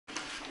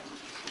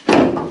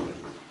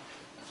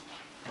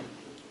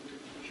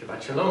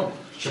Shabbat Shalom.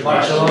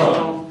 Shabbat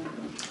Shalom.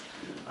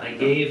 I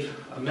gave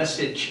a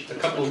message a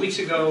couple of weeks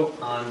ago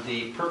on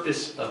the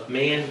purpose of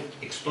man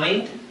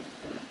explained.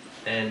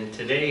 And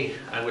today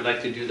I would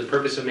like to do the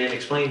purpose of man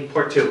explained,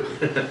 part 2.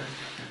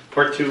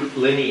 Part 2,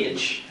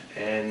 lineage.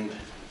 And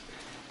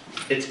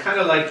it's kind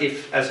of like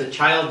if, as a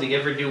child, do you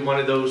ever do one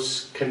of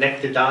those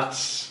connect the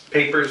dots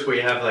papers where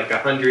you have like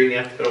 100 and you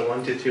have to go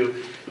 1 to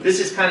 2? This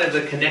is kind of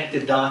the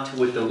connected dot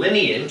with the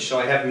lineage. So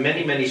I have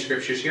many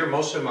scriptures here.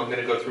 Most of them I'm going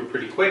to go through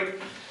pretty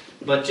quick.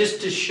 But just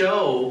to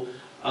show,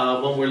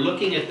 when we're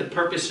looking at the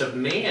purpose of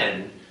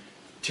man,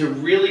 to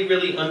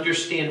really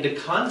understand the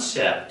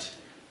concept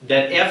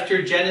that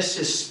after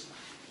Genesis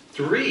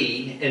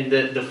 3 and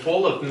the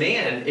fall of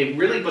man, it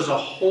really was a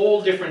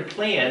whole different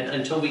plan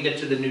until we get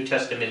to the New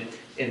Testament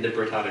in the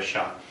Brit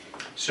Hadashah.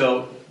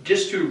 So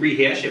just to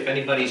rehash, if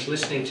anybody's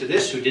listening to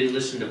this who didn't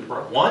listen to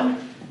part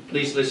 1,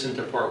 please listen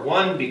to part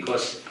 1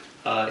 because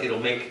it'll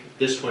make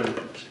this one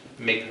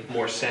make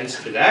more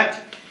sense to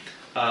that.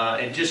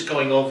 And just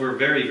going over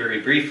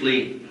very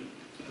briefly,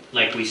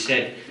 like we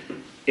said,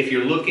 if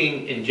you're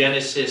looking in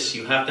Genesis,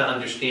 you have to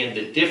understand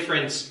the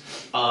difference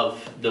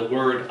of the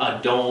word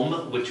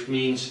Adom, which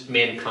means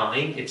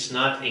mankind. It's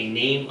not a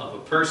name of a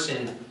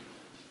person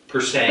per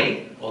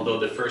se, although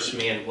the first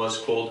man was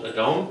called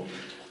Adom.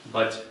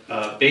 But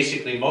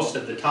basically, most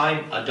of the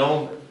time,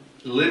 Adom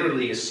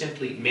literally is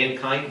simply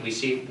mankind. We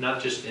see it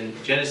not just in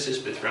Genesis,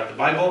 but throughout the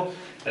Bible,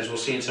 as we'll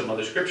see in some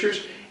other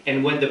scriptures.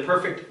 And when the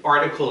perfect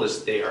article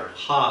is there,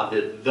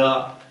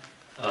 Ha-Adom,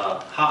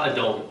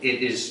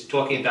 it is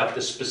talking about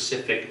the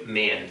specific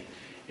man.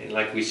 And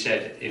like we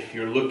said, if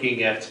you're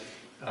looking at,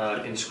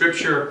 in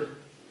scripture,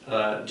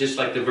 just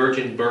like the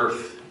virgin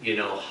birth,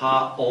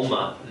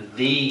 Ha-Oma,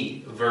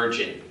 the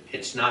virgin.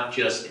 It's not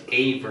just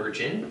a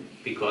virgin,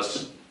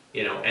 because,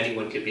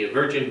 anyone could be a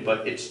virgin,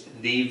 but it's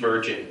the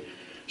virgin.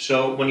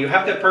 So when you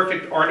have that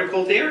perfect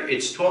article there,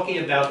 it's talking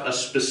about a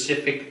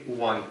specific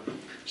one.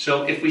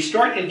 So if we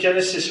start in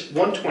Genesis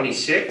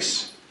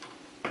 1:26,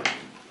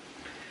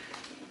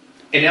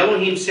 and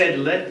Elohim said,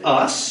 "Let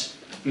us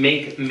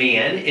make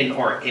man in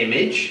our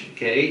image."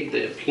 Okay,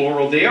 the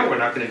plural there, we're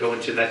not going to go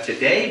into that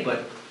today,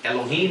 but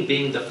Elohim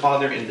being the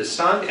Father and the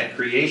Son at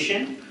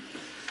creation,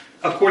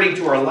 according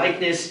to our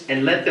likeness,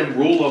 and let them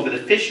rule over the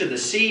fish of the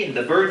sea and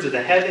the birds of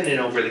the heaven and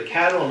over the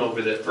cattle and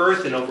over the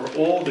earth and over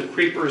all the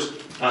creepers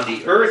on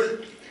the earth.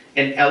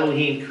 And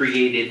Elohim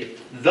created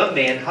the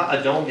man,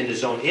 Ha-Adom, in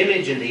his own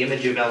image. In the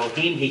image of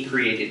Elohim, he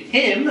created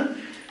him.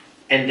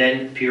 And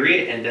then,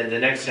 period. And then the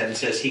next sentence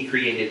says, he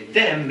created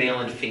them, male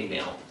and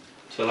female.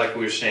 So like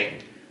we were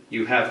saying,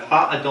 you have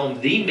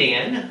Ha-Adom, the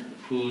man,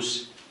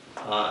 who's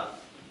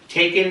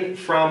taken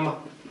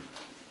from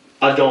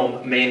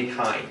Adom,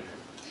 mankind.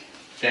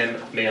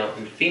 Them, male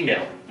and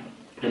female.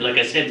 And like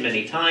I said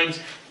many times,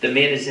 the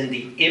man is in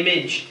the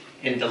image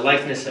and the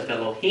likeness of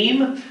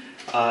Elohim.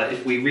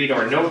 If we read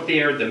our note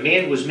there, the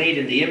man was made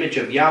in the image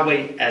of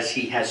Yahweh as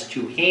he has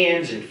 2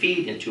 hands and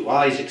feet and 2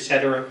 eyes,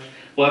 etc.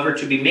 However,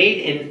 to be made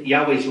in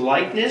Yahweh's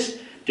likeness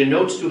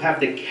denotes to have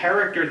the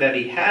character that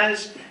he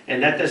has,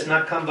 and that does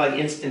not come by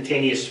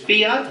instantaneous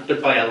fiat,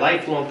 but by a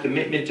lifelong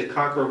commitment to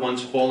conquer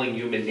one's fallen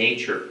human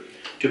nature,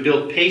 to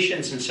build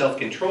patience and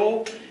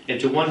self-control, and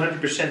to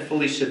 100%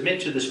 fully submit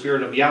to the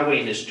Spirit of Yahweh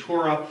and His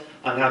Torah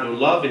on how to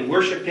love and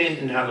worship Him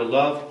and how to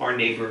love our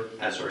neighbor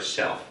as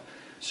ourselves.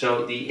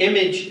 So the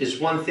image is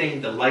one thing,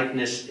 the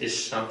likeness is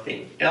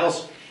something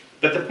else.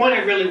 But the point I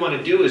really want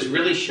to do is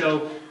really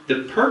show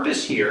the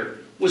purpose here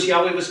was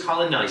Yahweh was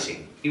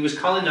colonizing. He was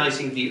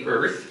colonizing the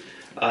earth.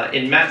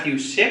 In Matthew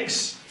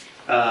 6,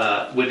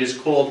 what is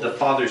called the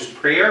Father's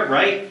Prayer,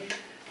 right?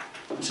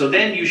 So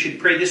then you should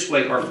pray this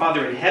way: Our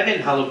Father in heaven,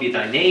 hallowed be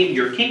thy name.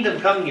 Your kingdom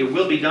come, your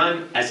will be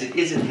done, as it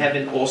is in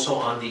heaven, also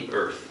on the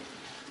earth.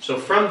 So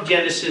from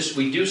Genesis,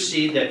 we do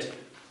see that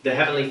the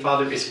Heavenly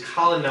Father is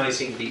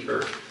colonizing the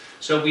earth.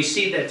 So we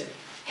see that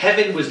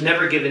heaven was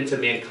never given to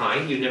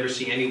mankind. You never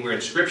see anywhere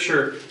in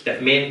Scripture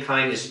that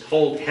mankind is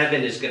told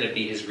heaven is going to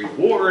be his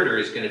reward or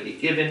is going to be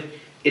given.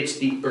 It's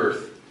the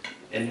earth.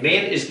 And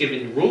man is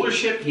given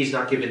rulership, he's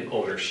not given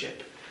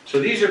ownership. So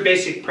these are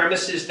basic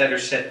premises that are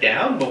set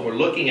down when we're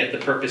looking at the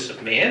purpose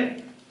of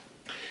man.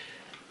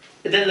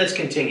 And then let's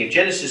continue.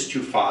 Genesis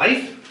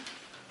 2:5.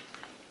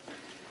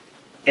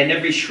 And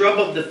every shrub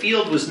of the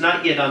field was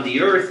not yet on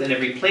the earth, and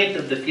every plant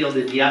of the field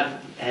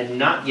had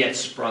not yet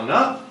sprung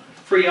up,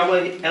 for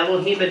Yahweh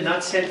Elohim had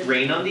not sent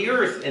rain on the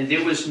earth, and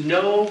there was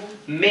no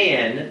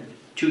man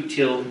to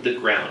till the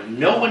ground.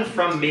 No one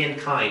from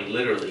mankind,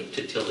 literally,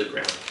 to till the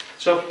ground.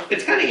 So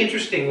it's kind of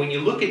interesting when you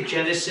look at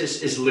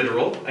Genesis is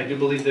literal. I do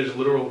believe there's a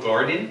literal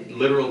garden,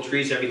 literal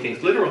trees,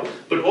 everything's literal.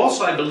 But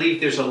also I believe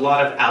there's a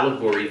lot of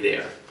allegory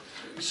there.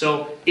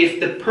 So if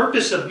the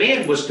purpose of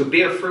man was to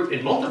bear fruit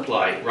and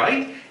multiply,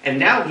 right? And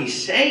now he's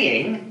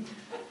saying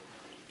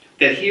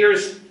that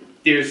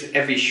there's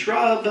every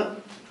shrub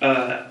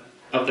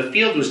of the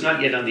field was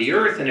not yet on the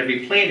earth, and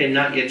every plant had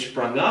not yet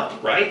sprung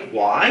up, right?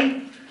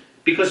 Why?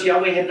 Because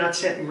Yahweh had not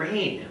sent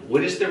rain.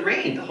 What is the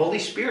rain? The Holy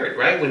Spirit,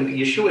 right? When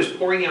Yeshua is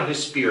pouring out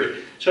His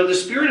Spirit. So the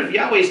Spirit of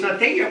Yahweh is not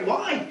there yet.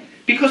 Why?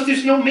 Because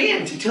there's no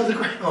man to till the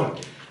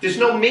ground. There's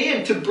no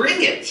man to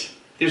bring it.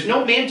 There's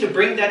no man to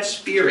bring that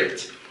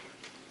spirit.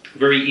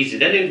 Very easy.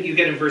 Then you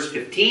get in verse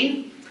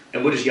 15.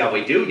 And what does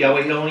Yahweh do?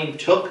 Yahweh Elohim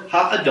took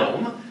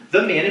Ha'adam,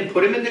 the man, and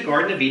put him in the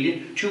Garden of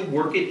Eden to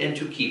work it and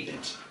to keep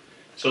it.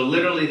 So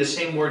literally the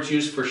same words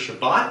used for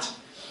Shabbat,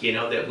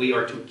 that we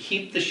are to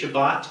keep the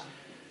Shabbat.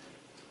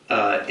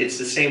 It's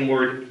the same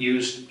word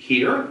used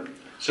here.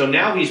 So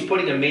now he's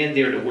putting a man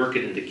there to work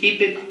it and to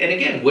keep it. And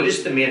again, what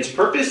is the man's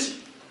purpose?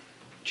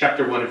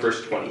 Chapter 1 and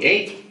verse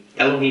 28.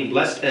 Elohim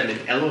blessed them,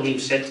 and Elohim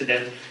said to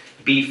them,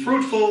 be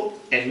fruitful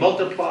and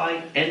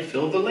multiply and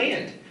fill the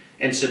land,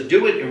 and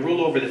subdue it and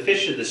rule over the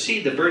fish of the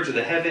sea, the birds of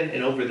the heaven,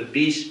 and over the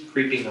beasts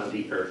creeping on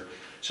the earth.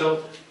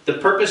 So the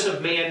purpose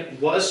of man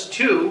was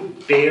to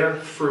bear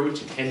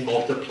fruit and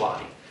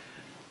multiply.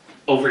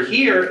 Over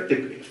here,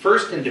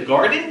 first in the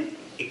garden,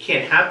 it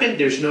can't happen.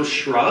 There's no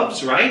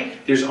shrubs, right?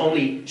 There's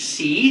only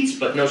seeds,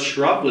 but no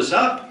shrub was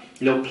up.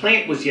 No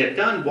plant was yet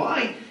done.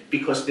 Why?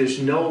 Because there's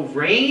no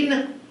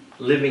rain,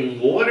 living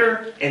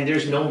water, and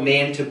there's no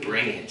man to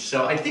bring it.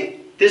 So I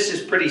think this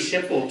is pretty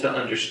simple to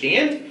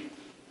understand.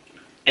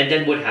 And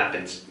then what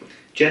happens?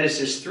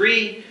 Genesis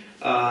 3,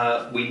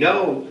 we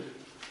know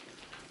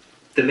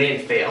the man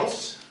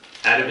fails.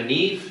 Adam and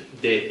Eve,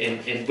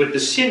 and what the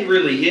sin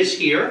really is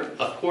here,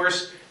 of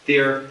course,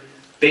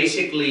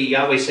 basically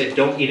Yahweh said,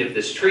 don't eat of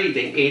this tree.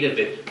 They ate of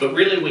it. But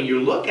really when you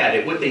look at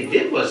it, what they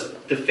did was,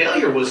 the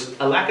failure was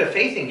a lack of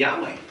faith in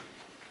Yahweh.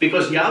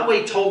 Because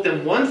Yahweh told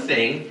them one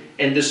thing,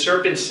 and the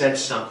serpent said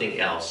something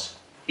else.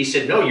 He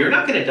said, no, you're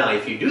not going to die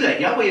if you do that.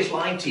 Yahweh is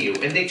lying to you.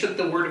 And they took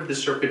the word of the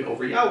serpent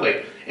over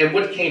Yahweh. And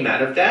what came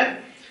out of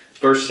that?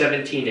 Verse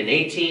 17 and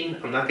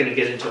 18. I'm not going to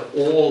get into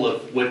all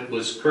of what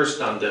was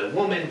cursed on the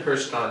woman,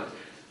 cursed on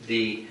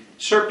the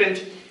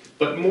serpent,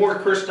 but more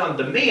cursed on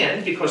the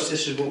man, because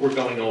this is what we're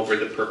going over,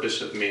 the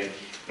purpose of man.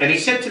 And he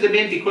said to the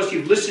man, because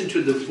you've listened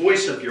to the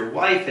voice of your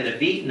wife and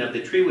have eaten of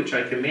the tree which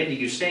I commanded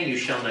you, saying, you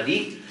shall not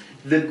eat,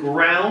 the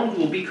ground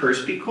will be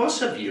cursed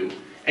because of you,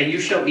 and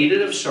you shall eat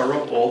it of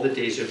sorrow all the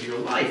days of your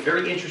life.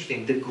 Very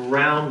interesting. The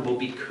ground will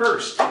be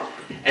cursed.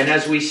 And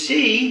as we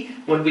see,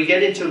 when we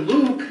get into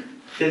Luke,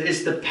 that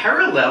is the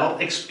parallel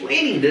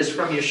explaining this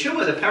from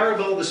Yeshua, the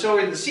parable of the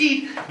sower and the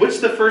seed. What's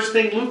the first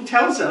thing Luke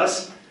tells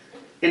us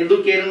in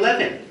Luke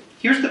 8:11?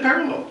 Here's the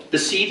parallel. The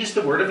seed is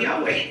the word of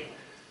Yahweh.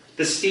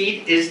 The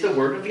seed is the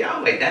word of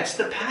Yahweh. That's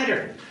the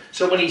pattern.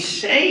 So when he's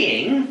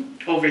saying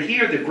over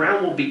here, the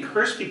ground will be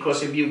cursed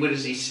because of you, what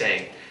is he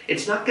saying?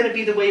 It's not going to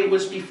be the way it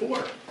was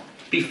before.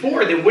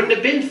 Before, there wouldn't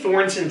have been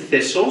thorns and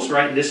thistles,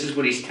 right? This is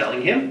what he's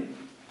telling him.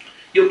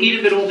 You'll eat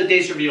of it all the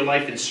days of your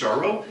life in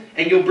sorrow,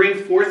 and you'll bring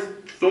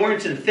forth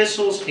thorns and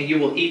thistles, and you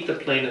will eat the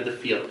plant of the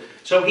field.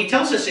 So he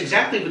tells us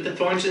exactly what the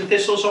thorns and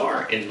thistles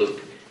are in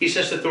Luke. He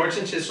says the thorns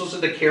and thistles are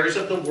the cares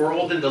of the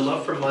world and the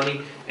love for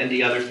money and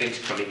the other things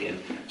coming in.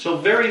 So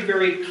very,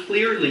 very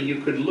clearly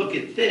you could look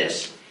at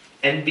this,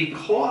 and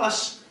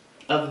because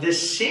of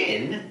this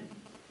sin,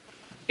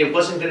 it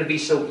wasn't going to be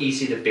so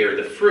easy to bear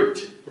the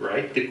fruit,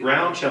 right? The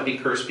ground shall be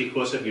cursed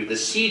because of you. The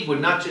seed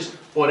would not just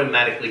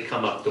automatically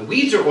come up. The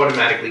weeds are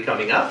automatically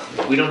coming up.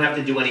 We don't have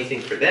to do anything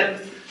for them,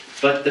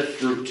 but the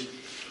fruit.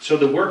 So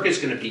the work is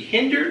going to be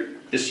hindered.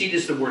 The seed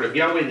is the word of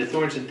Yahweh, the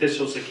thorns and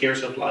thistles, the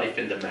cares of life,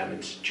 and the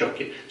mammons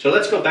choke it. So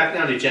let's go back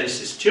now to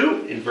Genesis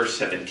 2 in verse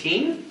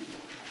 17.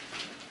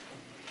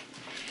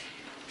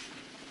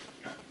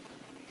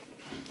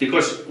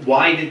 Because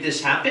why did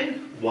this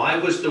happen? Why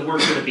was the work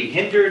going to be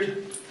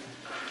hindered?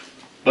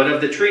 But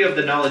of the tree of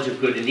the knowledge of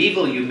good and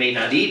evil you may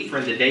not eat, for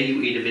in the day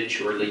you eat of it,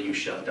 surely you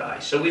shall die.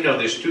 So we know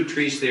there's two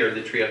trees there,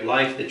 the tree of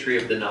life, the tree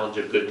of the knowledge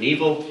of good and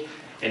evil.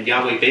 And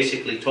Yahweh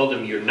basically told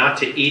them, you're not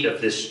to eat of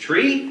this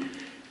tree,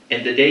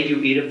 and the day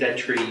you eat of that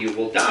tree, you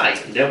will die.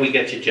 And then we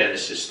get to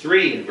Genesis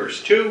 3 in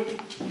verse 2.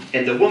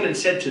 And the woman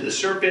said to the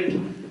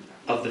serpent,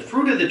 of the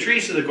fruit of the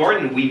trees of the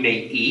garden we may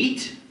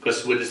eat.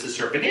 Because what is the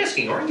serpent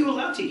asking? Aren't you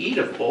allowed to eat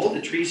of all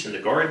the trees in the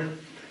garden?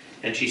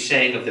 And she's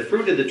saying, of the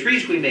fruit of the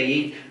trees we may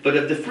eat, but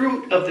of the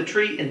fruit of the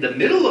tree in the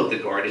middle of the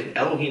garden,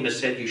 Elohim has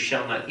said, you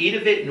shall not eat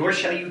of it, nor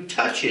shall you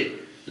touch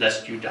it,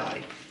 lest you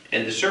die.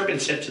 And the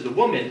serpent said to the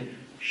woman,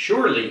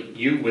 surely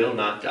you will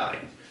not die.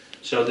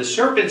 So the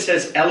serpent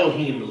says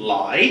Elohim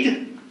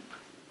lied,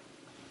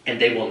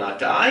 and they will not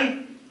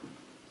die,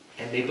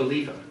 and they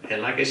believe him.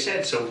 And like I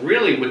said, so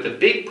really what the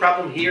big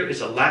problem here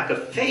is a lack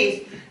of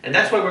faith, and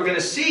that's why we're going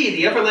to see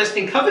the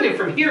everlasting covenant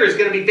from here is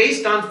going to be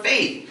based on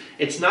faith.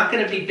 It's not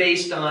going to be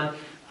based on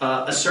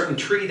a certain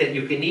tree that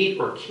you can eat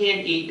or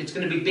can't eat. It's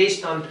going to be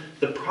based on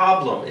the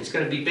problem. It's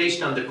going to be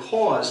based on the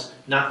cause,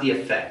 not the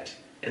effect.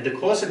 And the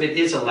cause of it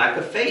is a lack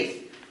of faith.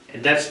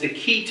 And that's the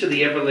key to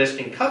the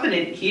everlasting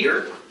covenant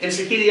here. And it's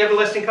the key to the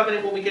everlasting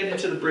covenant when we get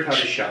into the Brit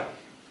Hadashah.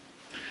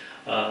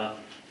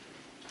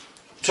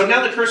 So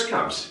now the curse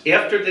comes.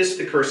 After this,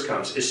 the curse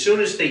comes. As soon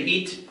as they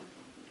eat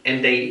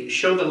and they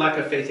show the lack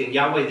of faith in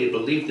Yahweh, they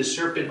believe the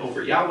serpent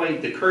over Yahweh,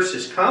 the curse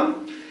has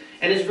come.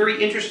 And it's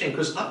very interesting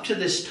because up to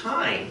this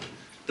time,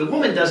 the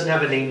woman doesn't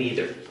have a name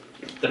either.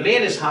 The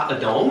man is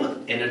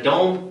Ha'adam, and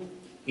Adom,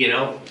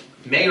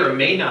 may or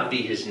may not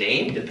be his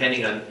name,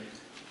 depending on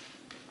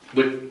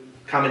what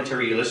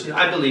commentary you listen to.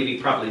 I believe he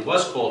probably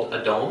was called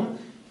Edom,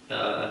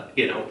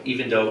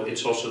 even though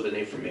it's also the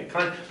name for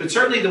mankind. But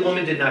certainly the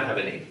woman did not have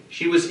a name.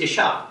 She was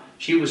Isha.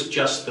 She was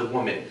just the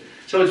woman.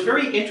 So it's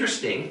very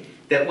interesting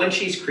that when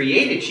she's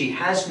created, she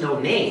has no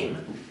name.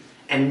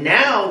 And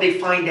now they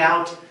find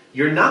out,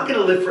 you're not going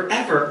to live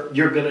forever,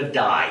 you're going to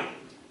die.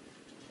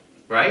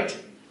 Right?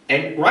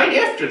 And right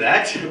after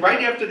that,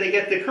 right after they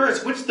get the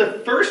curse, what's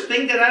the first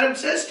thing that Adam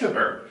says to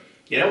her?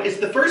 It's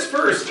the first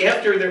verse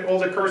after all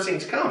the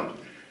cursings come.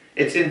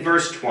 It's in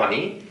verse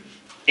 20.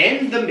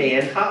 And the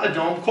man,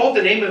 Ha-Adam, called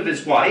the name of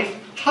his wife,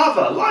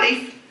 Hava,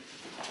 life,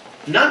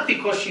 not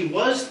because she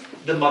was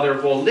the mother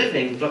of all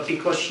living, but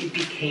because she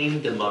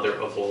became the mother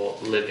of all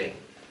living.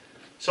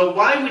 So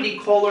why would he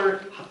call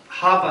her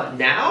Hava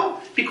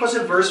now? Because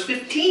of verse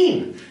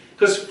 15.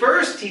 Because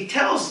first he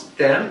tells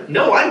them,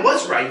 no, I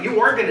was right, you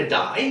are going to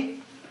die.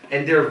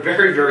 And they're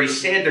very, very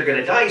sad they're going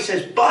to die. He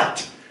says,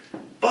 but,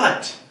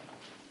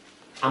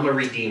 I'm a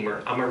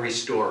redeemer, I'm a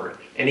restorer.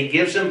 And he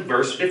gives them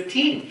verse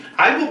 15.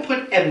 I will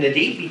put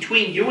enmity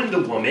between you and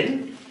the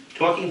woman,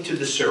 talking to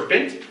the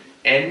serpent,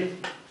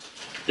 and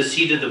the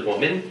seed of the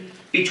woman,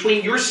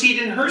 between your seed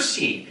and her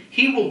seed.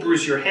 He will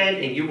bruise your head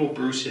and you will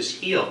bruise his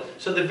heel.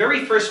 So the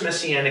very first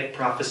messianic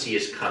prophecy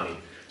is coming.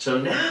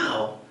 So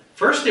now,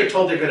 first they're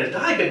told they're going to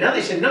die, but now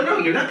they say, no,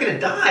 you're not going to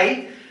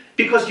die,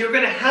 because you're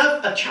going to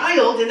have a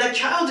child, and that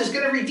child is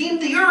going to redeem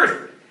the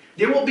earth.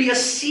 There will be a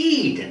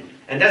seed.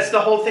 And that's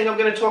the whole thing I'm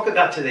going to talk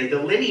about today,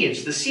 the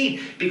lineage, the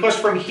seed. Because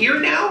from here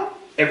now,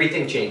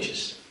 everything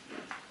changes.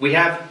 We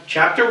have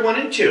chapter 1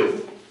 and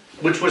 2,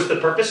 which was the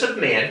purpose of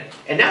man.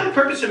 And now the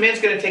purpose of man is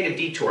going to take a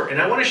detour.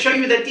 And I want to show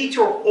you that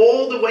detour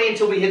all the way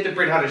until we hit the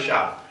Brit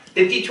Hadashah.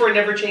 The detour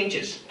never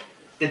changes.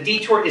 The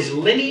detour is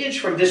lineage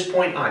from this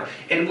point on.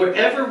 And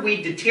wherever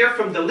we deter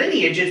from the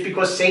lineage, it's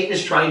because Satan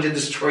is trying to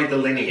destroy the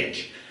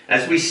lineage.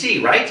 As we see,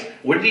 right?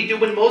 What did he do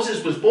when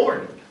Moses was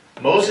born?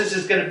 Moses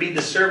is going to be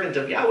the servant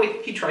of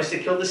Yahweh. He tries to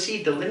kill the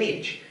seed, the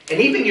lineage.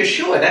 And even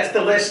Yeshua, that's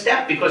the last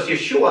step, because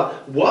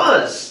Yeshua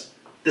was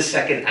the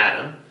second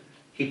Adam.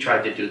 He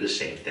tried to do the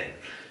same thing.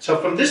 So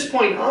from this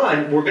point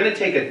on, we're going to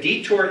take a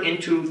detour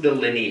into the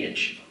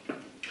lineage.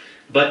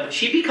 But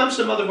she becomes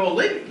the mother of all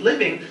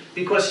living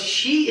because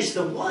she is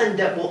the one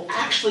that will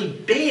actually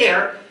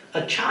bear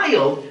a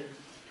child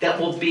that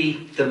will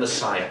be the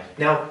Messiah.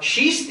 Now,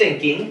 she's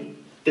thinking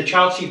the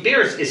child she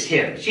bears is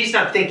him. She's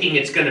not thinking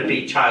it's going to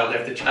be child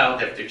after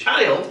child after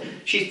child.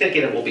 She's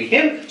thinking it will be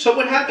him. So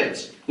what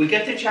happens? We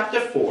get to chapter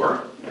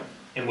 4,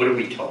 and what are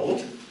we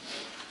told?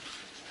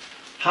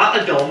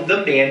 Ha-Adam,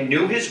 the man,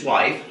 knew his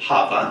wife,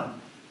 Hava,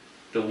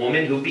 the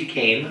woman who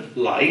became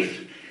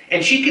life,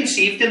 and she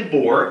conceived and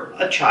bore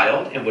a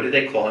child, and what did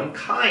they call him?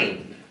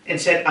 Cain, and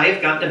said, I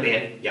have gotten a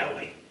man,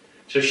 Yahweh.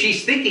 So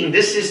she's thinking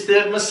this is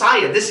the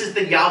Messiah, this is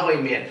the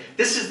Yahweh man,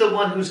 this is the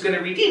one who's going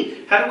to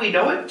redeem. How do we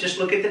know it? Just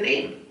look at the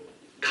name.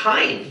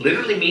 Cain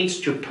literally means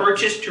to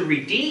purchase, to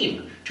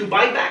redeem, to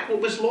buy back what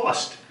was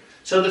lost.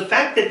 So the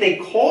fact that they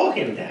call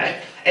him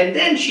that, and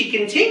then she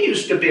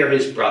continues to bear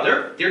his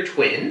brother, they're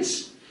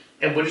twins,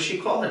 and what does she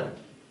call him?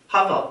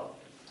 Hava.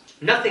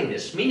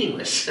 Nothingness,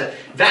 meaningless,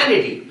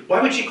 vanity.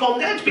 Why would she call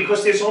him that?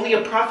 Because there's only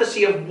a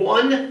prophecy of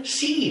one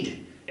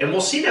seed. And we'll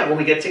see that when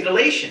we get to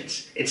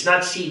Galatians. It's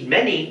not seed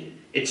many,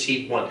 it's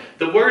seed one.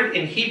 The word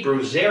in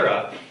Hebrew,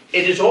 zera,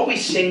 it is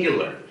always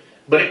singular.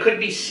 But it could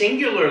be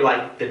singular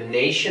like the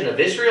nation of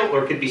Israel,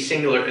 or it could be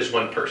singular as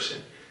one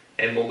person.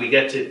 And when we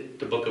get to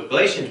the book of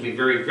Galatians, we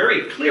very,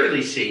 very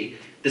clearly see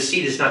the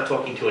seed is not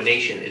talking to a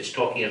nation. It's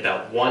talking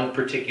about one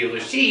particular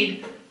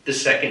seed, the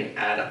second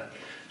Adam.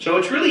 So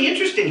it's really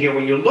interesting here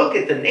when you look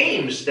at the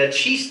names that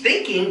she's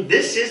thinking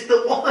this is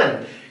the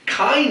one.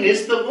 Cain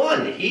is the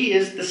one. He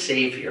is the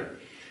Savior.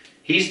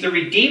 He's the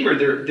Redeemer,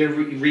 the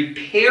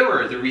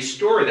repairer, the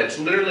restorer. That's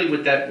literally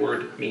what that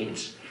word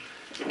means.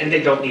 And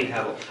they don't need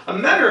Havel. A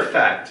matter of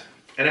fact,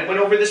 and I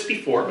went over this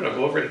before, but I'll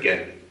go over it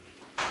again.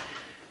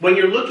 When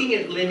you're looking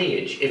at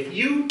lineage, if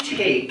you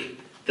take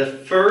the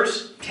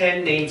first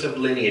 10 names of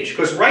lineage,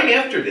 because right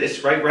after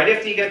this, right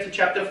after you get to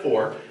chapter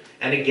 4,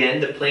 and again,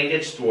 the plan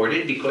gets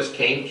thwarted because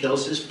Cain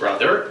kills his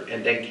brother,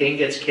 and then Cain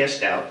gets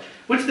cast out.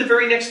 What's the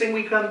very next thing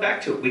we come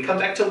back to? We come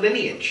back to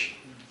lineage.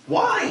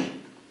 Why?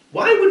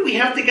 Why would we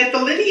have to get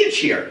the lineage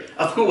here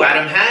of who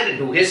Adam had and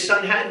who his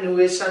son had and who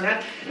his son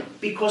had?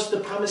 Because the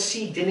promised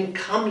seed didn't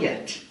come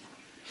yet.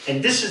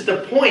 And this is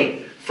the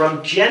point.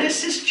 From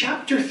Genesis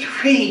chapter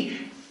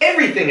 3,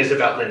 everything is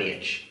about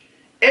lineage.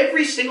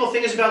 Every single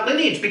thing is about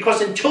lineage,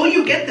 because until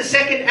you get the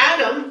second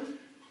Adam,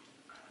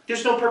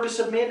 there's no purpose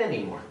of man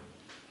anymore.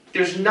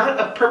 There's not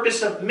a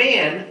purpose of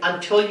man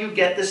until you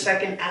get the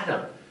second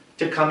Adam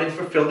to come and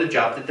fulfill the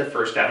job that the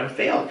first Adam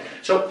failed.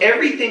 So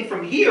everything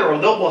from here,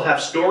 although we'll have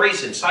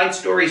stories and side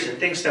stories and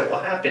things that will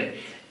happen,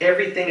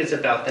 everything is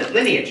about that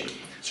lineage.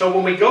 So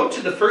when we go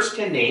to the first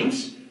 10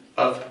 names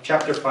of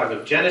chapter 5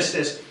 of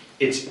Genesis,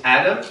 it's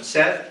Adam,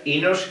 Seth,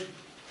 Enosh,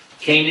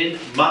 Canaan,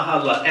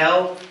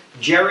 Mahalalel,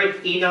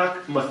 Jared,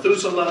 Enoch,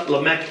 Methuselah,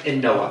 Lamech,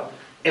 and Noah.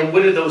 And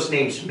what do those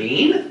names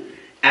mean?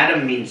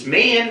 Adam means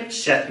man,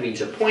 Seth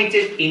means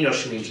appointed,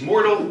 Enosh means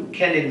mortal,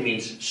 Kenan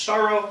means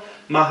sorrow,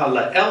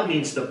 Mahalalel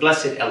means the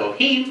blessed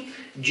Elohim,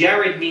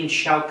 Jared means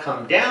shall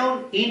come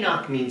down,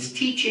 Enoch means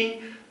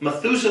teaching,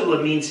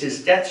 Methuselah means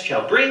his death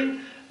shall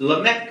bring,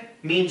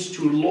 Lamech means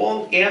to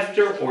long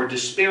after or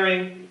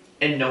despairing,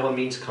 and Noah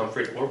means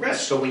comfort or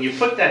rest. So when you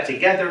put that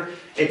together,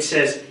 it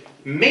says,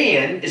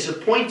 man is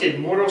appointed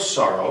mortal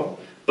sorrow,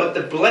 but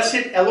the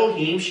blessed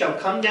Elohim shall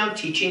come down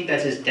teaching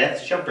that his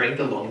death shall bring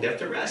the longed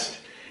after rest.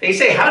 And you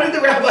say, how did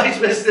the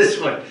rabbis miss this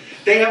one?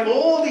 They have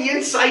all the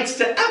insights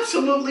to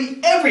absolutely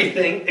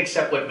everything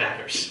except what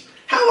matters.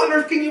 How on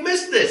earth can you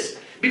miss this?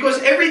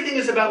 Because everything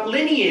is about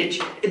lineage,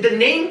 the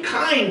name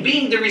Cain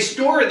being the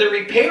restorer, the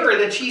repairer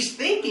that she's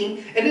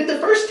thinking. And in the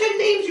first 10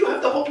 names, you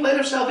have the whole plan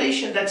of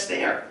salvation that's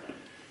there.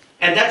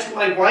 And that's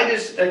why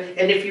does,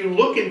 and if you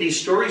look in these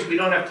stories, we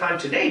don't have time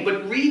today,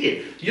 but read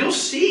it. You'll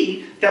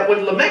see that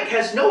when Lamech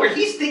has Noah,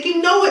 he's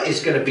thinking Noah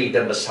is going to be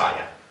the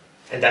Messiah.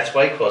 And that's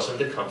why he calls him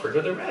the comfort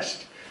of the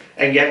rest.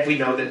 And yet we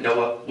know that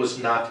Noah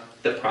was not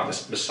the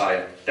promised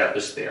Messiah that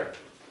was there.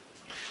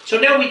 So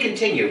now we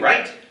continue,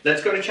 right?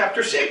 Let's go to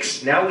chapter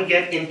 6. Now we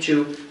get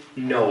into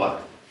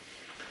Noah.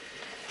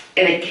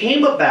 And it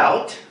came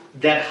about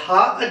that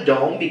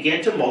Ha-Adom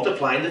began to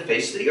multiply in the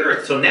face of the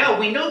earth. So now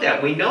we know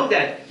that. We know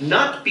that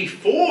not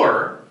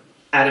before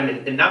Adam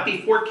and not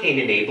before Cain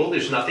and Abel.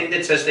 There's nothing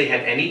that says they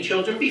had any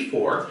children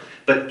before.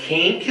 But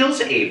Cain kills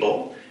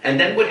Abel. And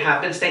then what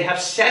happens? They have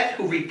Seth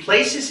who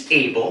replaces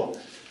Abel.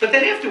 But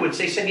then afterwards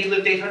they said he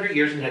lived 800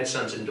 years and had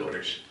sons and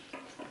daughters.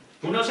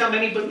 Who knows how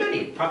many, but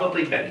many.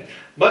 Probably many.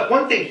 But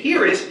one thing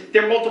here is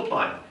they're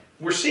multiplying.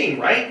 We're seeing,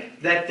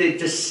 right, that the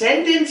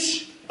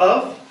descendants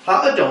of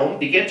Ha-Adom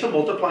began to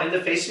multiply in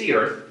the face of the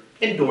earth,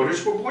 and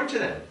daughters were born to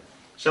them.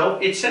 So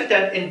it said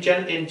that in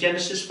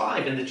Genesis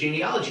 5, in the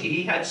genealogy.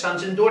 He had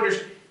sons and daughters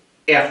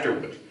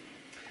afterward.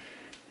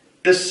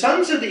 The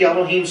sons of the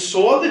Elohim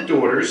saw the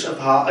daughters of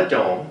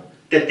Ha-Adom,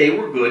 that they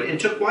were good, and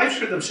took wives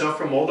for themselves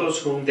from all those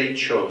whom they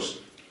chose.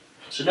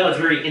 So now it's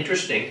very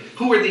interesting.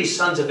 Who are these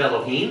sons of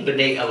Elohim?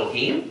 B'nai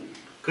Elohim.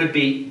 Could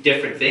be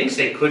different things.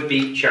 They could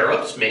be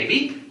cherubs,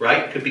 maybe,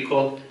 right? Could be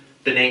called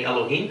B'nai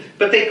Elohim.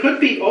 But they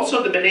could be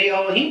also, the B'nai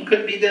Elohim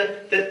could be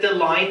the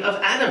line of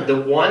Adam,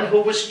 the one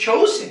who was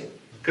chosen.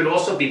 Could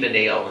also be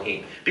B'nai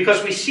Elohim.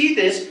 Because we see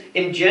this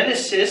in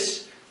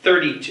Genesis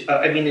 32,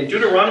 in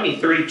Deuteronomy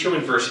 32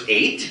 and verse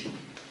 8. It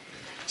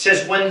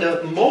says, when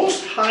the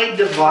Most High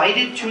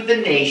divided to the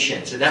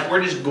nations, and that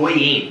word is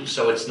goyim,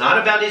 so it's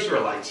not about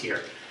Israelites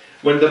here.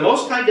 When the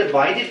Most High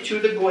divided to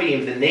the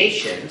goyim, the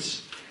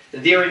nations,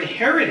 their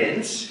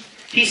inheritance,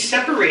 he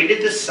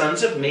separated the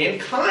sons of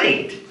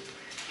mankind.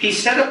 He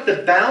set up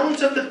the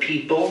bounds of the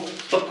people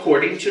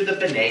according to the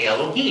B'nai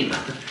Elohim.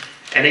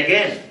 And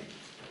again,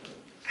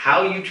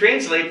 how you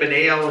translate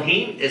B'nai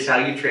Elohim is how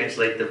you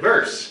translate the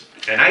verse.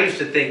 And I used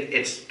to think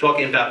it's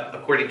talking about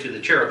according to the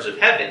cherubs of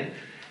heaven.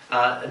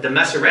 The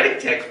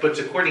Masoretic text puts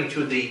according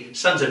to the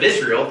sons of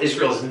Israel.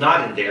 Israel is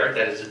not in there.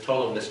 That is a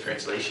total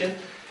mistranslation.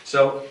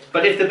 So,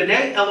 but if the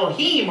B'nai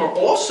Elohim are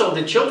also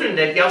the children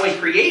that Yahweh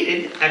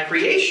created at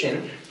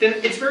creation, then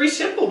it's very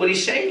simple what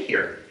he's saying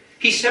here.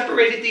 He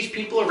separated these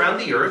people around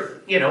the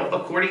earth,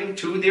 according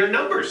to their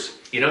numbers.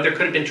 There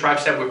could have been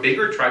tribes that were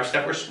bigger, tribes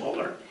that were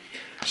smaller.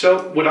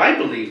 So what I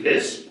believe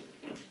is,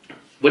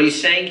 what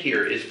he's saying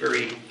here is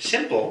very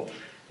simple,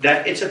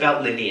 that it's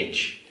about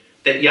lineage.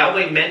 That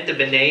Yahweh meant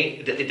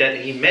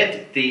that he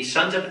meant the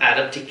sons of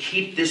Adam to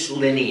keep this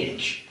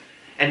lineage.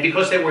 And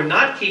because they were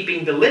not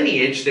keeping the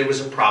lineage, there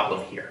was a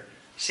problem here.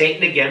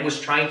 Satan again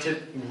was trying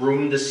to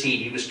ruin the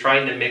seed. He was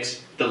trying to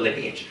mix the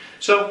lineage.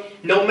 So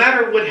no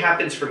matter what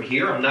happens from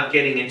here, I'm not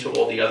getting into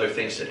all the other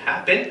things that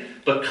happen,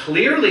 but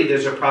clearly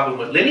there's a problem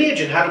with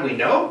lineage. And how do we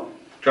know?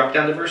 Drop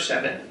down to verse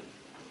 7.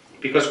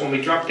 Because when we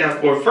drop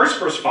down, or first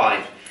verse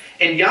 5,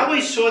 and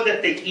Yahweh saw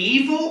that the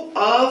evil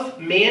of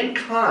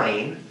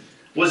mankind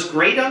was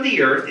great on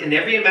the earth, and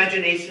every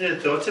imagination and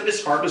the thoughts of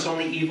his heart was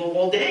only evil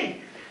all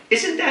day.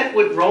 Isn't that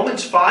what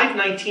Romans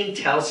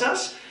 5:19 tells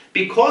us?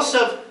 Because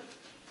of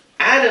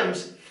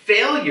Adam's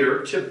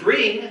failure to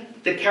bring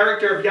the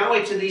character of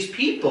Yahweh to these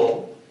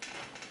people,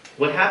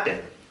 what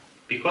happened?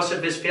 Because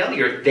of his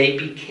failure, they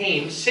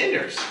became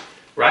sinners,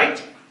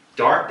 right?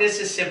 Darkness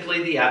is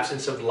simply the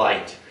absence of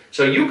light.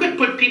 So you could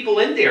put people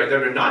in there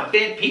that are not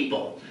bad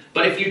people,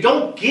 but if you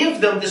don't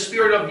give them the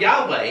spirit of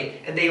Yahweh,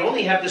 and they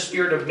only have the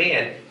spirit of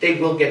man, they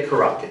will get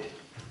corrupted.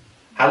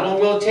 How long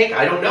will it take?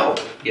 I don't know.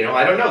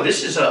 I don't know.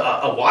 This is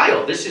a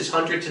while. This is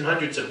hundreds and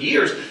hundreds of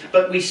years.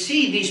 But we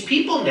see these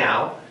people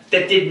now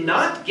that did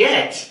not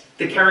get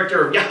the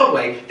character of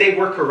Yahweh, they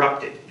were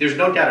corrupted. There's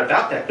no doubt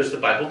about that because the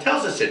Bible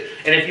tells us it.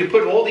 And if you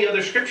put all the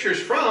other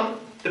scriptures from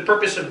the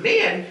purpose of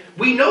man,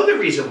 we know the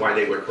reason why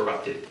they were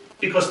corrupted.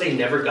 Because they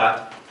never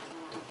got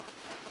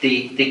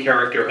the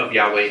character of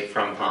Yahweh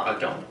from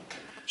Ha-Adom.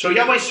 So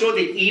Yahweh saw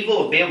the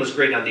evil of man was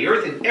great on the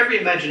earth, and every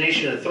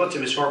imagination and the thoughts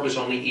of his heart was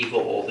only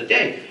evil all the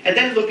day. And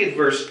then look at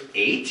verse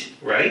 8,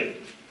 right?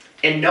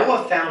 And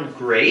Noah found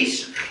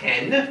grace,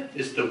 chen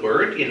is the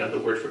word, the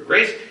word for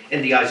grace,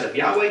 in the eyes of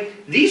Yahweh.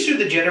 These are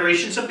the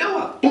generations of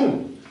Noah.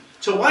 Boom.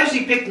 So why does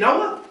he pick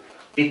Noah?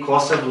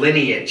 Because of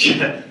lineage.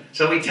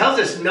 So he tells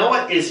us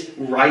Noah is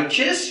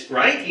righteous,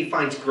 right? He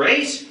finds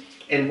grace.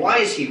 And why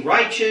is he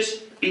righteous?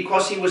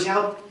 Because he was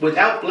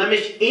without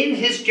blemish in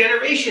his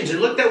generations. And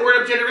look, that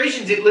word of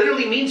generations, it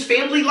literally means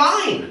family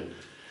line.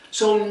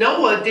 So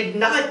Noah did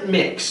not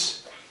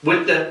mix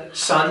with the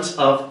sons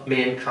of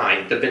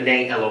mankind, the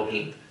B'nai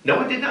Elohim.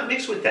 Noah did not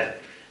mix with them.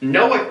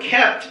 Noah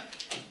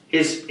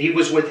he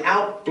was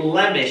without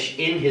blemish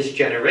in his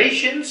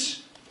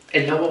generations,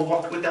 and Noah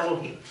walked with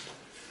Elohim.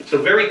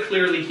 So very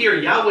clearly here,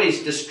 Yahweh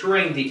is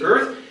destroying the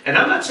earth, and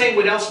I'm not saying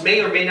what else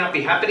may or may not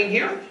be happening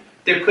here.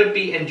 There could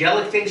be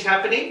angelic things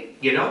happening,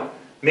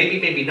 maybe,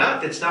 maybe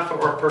not. That's not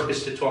for our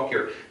purpose to talk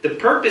here. The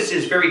purpose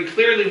is very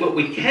clearly what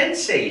we can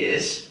say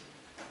is,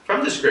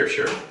 from the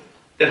scripture,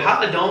 that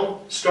Ha'adam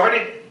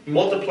started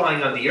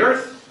multiplying on the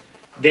earth.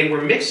 They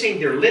were mixing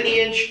their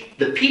lineage.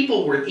 The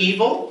people were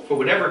evil. For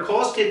whatever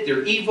caused it,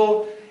 they're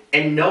evil.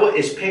 And Noah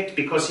is picked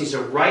because he's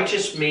a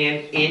righteous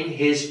man in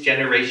his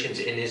generations,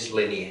 in his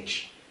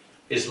lineage.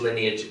 His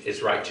lineage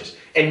is righteous.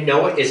 And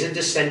Noah is a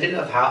descendant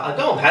of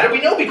Ha'adam. How do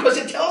we know? Because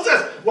it tells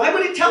us. Why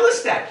would it tell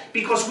us that?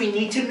 Because we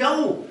need to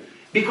know.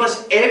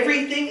 Because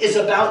everything is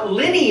about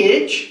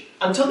lineage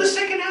until the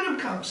second Adam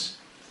comes.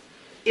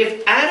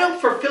 If Adam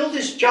fulfilled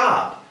his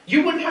job,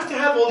 you wouldn't have to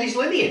have all these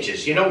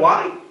lineages. You know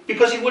why?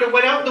 Because he would have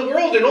went out in the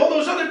world and all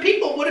those other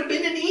people would have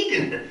been in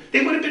Eden.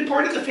 They would have been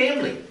part of the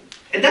family.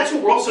 And that's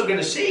what we're also going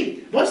to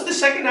see. Once the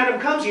second Adam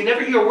comes, you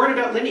never hear a word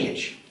about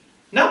lineage.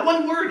 Not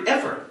one word,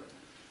 ever.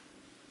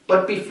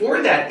 But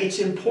before that, it's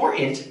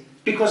important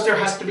because there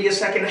has to be a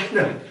second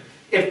Adam.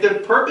 If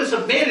the purpose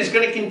of man is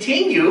going to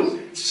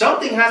continue,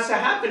 something has to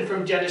happen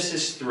from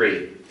Genesis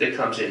 3 that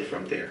comes in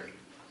from there.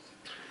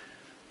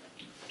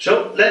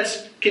 So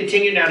let's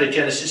continue now to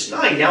Genesis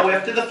 9, now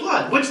after the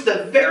flood. What's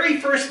the very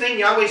first thing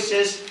Yahweh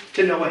says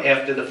to Noah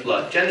after the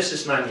flood?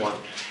 Genesis 9:1.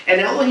 And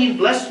Elohim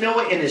blessed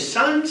Noah and his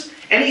sons,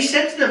 and he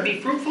said to them, be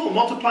fruitful,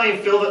 multiply, and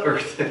fill the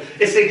earth.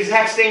 It's the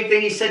exact same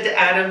thing he said to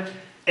Adam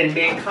and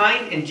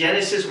mankind in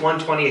Genesis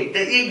 1:28.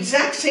 The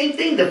exact same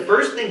thing. The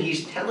first thing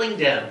he's telling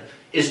them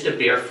is to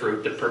bear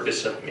fruit, the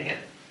purpose of man.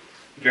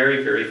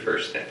 Very, very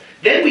first thing.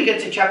 Then we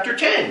get to chapter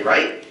 10,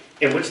 right?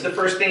 And what's the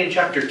first thing in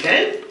chapter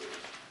 10?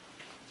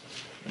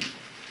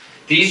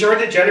 These are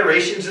the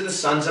generations of the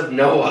sons of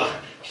Noah.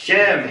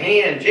 Shem,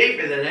 Ham,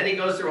 Japheth, and then he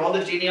goes through all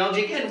the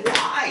genealogy again.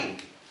 Why?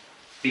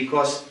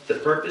 Because the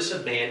purpose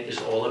of man is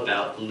all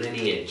about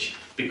lineage.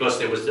 Because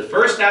there was the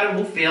first Adam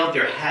who failed,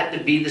 there had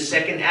to be the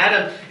second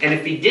Adam. And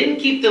if he didn't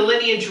keep the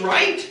lineage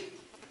right,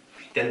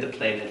 then the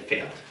plan had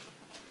failed.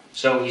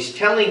 So he's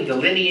telling the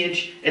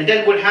lineage, and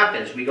then what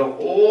happens? We go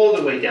all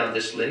the way down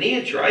this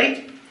lineage,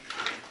 right?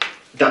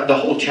 The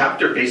whole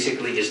chapter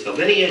basically is the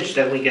lineage.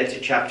 Then we get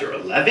to chapter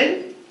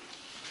 11.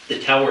 The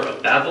Tower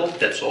of Babel,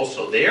 that's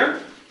also there.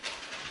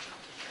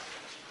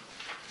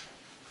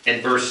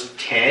 And verse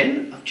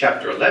 10 of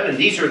chapter 11,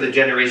 these are the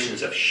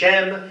generations of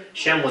Shem.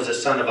 Shem was a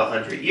son of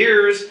 100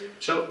 years.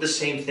 So the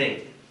same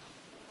thing.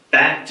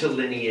 Back to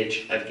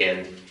lineage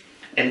again.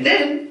 And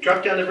then,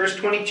 drop down to verse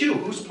 22.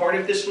 Who's part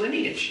of this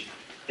lineage?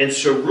 And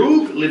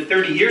Serug lived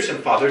 30 years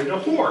and fathered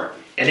Nahor.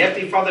 And after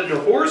he fathered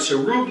Nahor,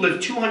 Serug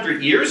lived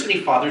 200 years and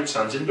he fathered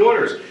sons and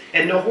daughters.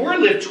 And Nahor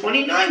lived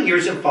 29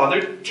 years and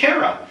fathered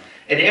Terah.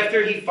 And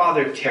after he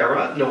fathered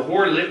Terah,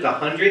 Nahor lived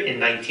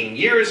 119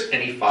 years,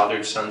 and he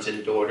fathered sons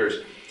and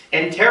daughters.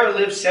 And Terah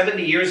lived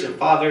 70 years and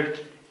fathered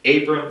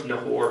Abram,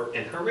 Nahor,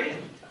 and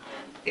Haran.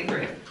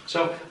 Abraham.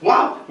 So,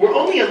 wow, we're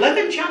only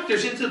 11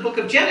 chapters into the book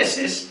of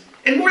Genesis,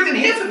 and more than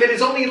half of it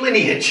is only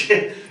lineage.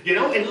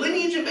 And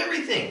lineage of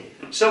everything.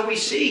 So we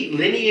see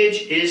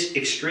lineage is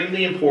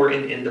extremely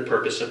important in the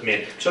purpose of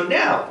man. So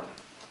now,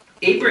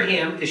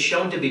 Abraham is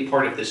shown to be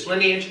part of this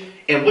lineage.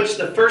 And what's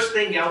the first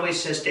thing Yahweh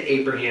says to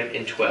Abraham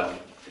in 12?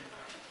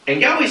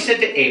 And Yahweh said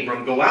to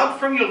Abram, go out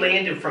from your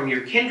land and from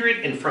your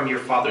kindred and from your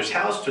father's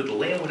house to the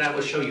land which I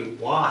will show you.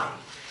 Why?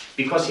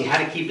 Because he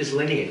had to keep his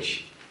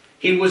lineage.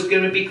 He was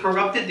going to be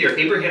corrupted there.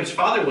 Abraham's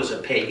father was a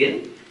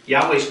pagan.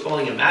 Yahweh's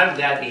calling him out of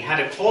that. And he had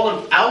to call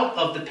him out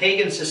of the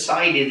pagan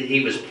society that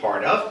he was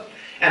part of.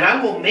 And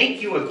I will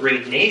make you a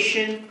great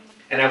nation.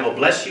 And I will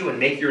bless you and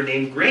make your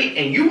name great,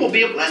 and you will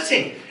be a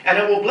blessing. And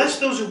I will bless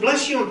those who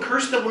bless you and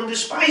curse the one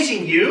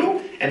despising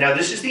you. And now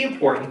this is the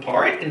important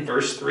part in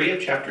verse 3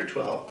 of chapter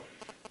 12.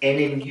 And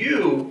in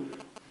you,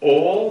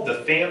 all the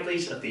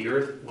families of the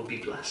earth will be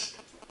blessed.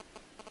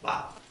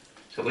 Wow.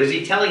 So what is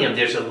he telling him?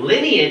 There's a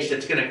lineage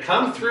that's going to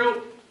come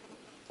through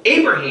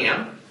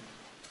Abraham,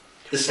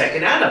 the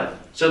second Adam.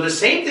 So the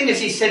same thing as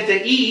he said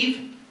to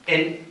Eve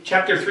in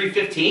chapter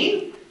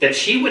 3:15, that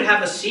she would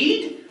have a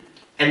seed.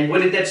 And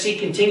what did that seed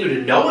continue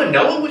to Noah?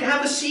 Noah would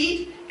have a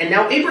seed. And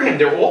now Abraham.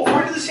 They're all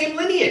part of the same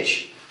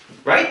lineage.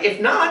 Right?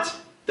 If not,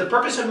 the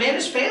purpose of man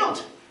has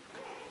failed.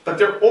 But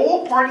they're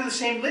all part of the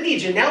same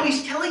lineage. And now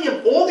he's telling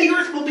him all the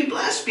earth will be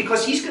blessed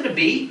because he's going to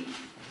be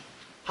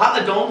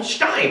Ha'adam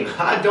Shtaim,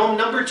 Ha'adam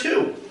number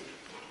 2.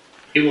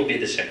 He will be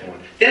the second one.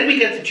 Then we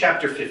get to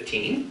chapter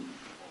 15.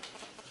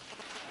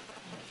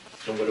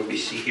 And what do we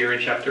see here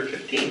in chapter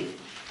 15?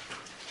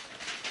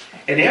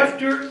 And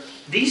after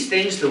these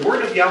things, the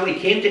word of Yahweh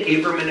came to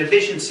Abram in a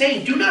vision,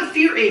 saying, "Do not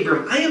fear,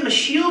 Abram. I am a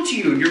shield to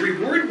you. Your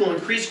reward will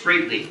increase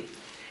greatly."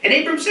 And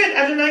Abram said,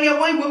 "Adonai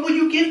Yahweh, what will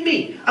you give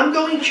me? I'm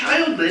going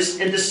childless,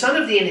 and the son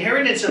of the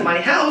inheritance of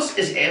my house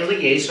is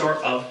Eleazar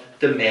of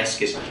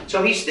Damascus."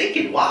 So he's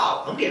thinking,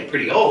 wow, I'm getting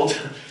pretty old.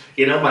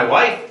 My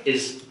wife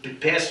is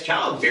past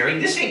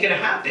childbearing. This ain't going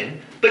to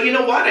happen. But you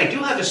know what? I do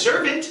have a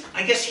servant.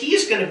 I guess he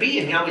is going to be.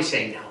 And Yahweh's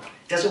saying, no,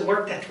 it doesn't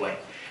work that way.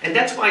 And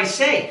that's why I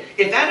say,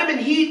 if Adam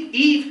and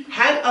Eve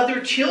had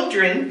other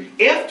children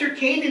after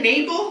Cain and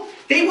Abel,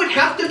 they would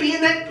have to be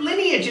in that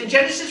lineage. In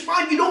Genesis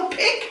 5, you don't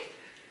pick.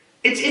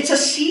 It's a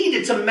seed.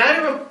 It's a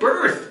matter of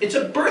birth. It's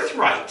a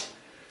birthright.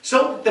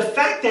 So the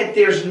fact that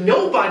there's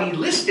nobody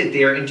listed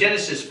there in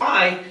Genesis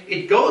 5,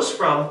 it goes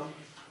from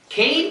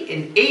Cain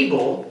and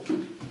Abel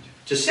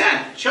to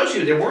Seth. Shows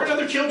you there weren't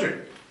other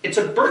children. It's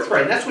a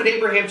birthright. That's what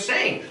Abraham's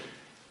saying.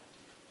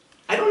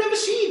 I don't have a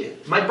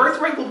seed. My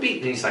birthright will be...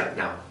 And he's like,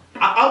 no.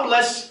 I'll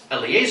bless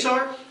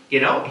Eleazar.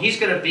 He's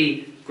going to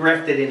be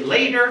grafted in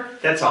later.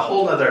 That's a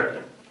whole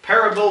other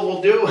parable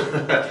we'll do.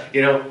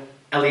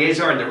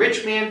 Eleazar and the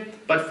rich man.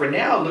 But for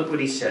now, look what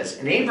he says.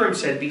 And Abram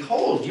said,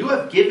 "Behold, you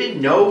have given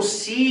no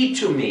seed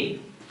to me.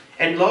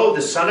 And lo,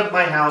 the son of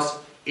my house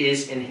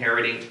is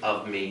inheriting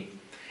of me.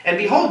 And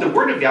behold, the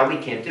word of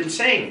Yahweh came to him,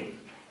 saying,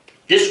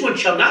 This one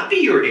shall not be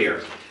your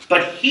heir,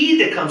 but he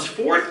that comes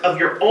forth of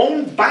your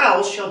own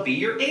bowels shall be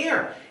your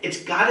heir."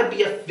 It's got to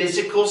be a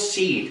physical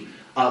seed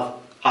of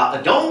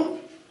Adam,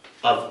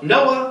 of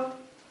Noah,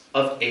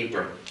 of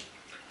Abram.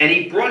 And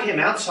he brought him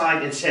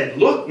outside and said,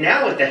 "Look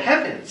now at the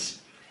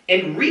heavens,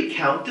 and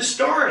recount the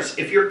stars,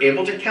 if you're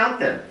able to count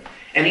them."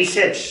 And he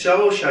said,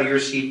 "So shall your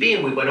seed be."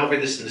 And we went over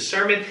this in the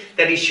sermon,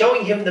 that he's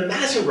showing him the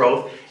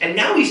Maseroth, and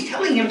now he's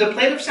telling him the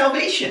plan of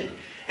salvation.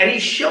 And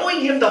he's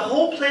showing him the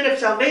whole plan of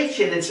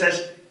salvation and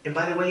says, "And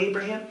by the way,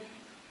 Abraham,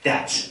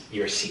 that's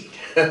your seed."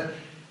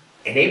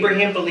 And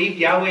Abraham believed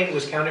Yahweh, and it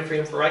was counted for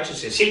him for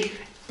righteousness. See,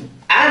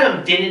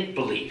 Adam didn't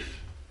believe,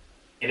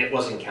 and it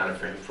wasn't counted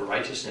for him for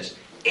righteousness.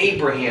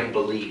 Abraham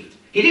believed.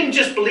 He didn't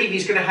just believe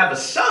he's going to have a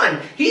son.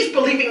 He's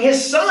believing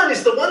his son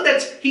is the one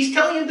he's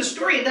telling him the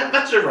story in that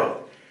Maseroth.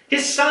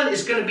 His son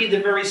is going to be the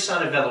very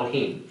son of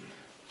Elohim.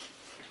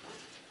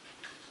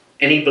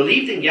 And he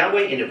believed in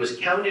Yahweh, and it was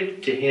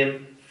counted to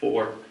him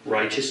for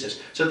righteousness.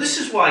 So this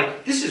is why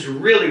this is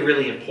really,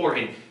 really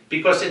important,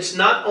 because it's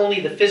not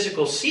only the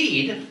physical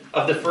seed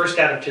of the first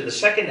Adam to the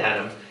second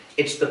Adam,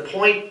 it's the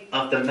point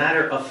of the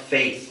matter of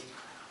faith.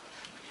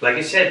 Like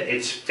I said,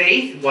 it's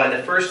faith why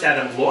the first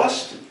Adam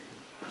lost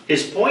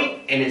his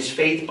point, and it's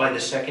faith by the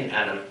second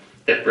Adam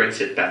that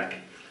brings it back.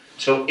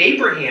 So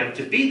Abraham,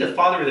 to be the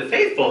father of the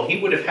faithful, he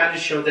would have had to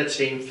show that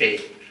same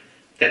faith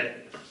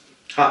that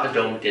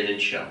Adam didn't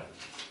show.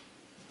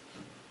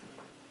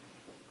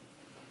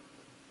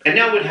 And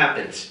now what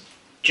happens?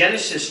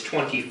 Genesis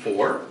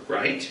 24,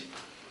 right?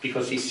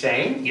 Because he's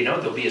saying,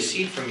 there'll be a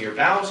seed from your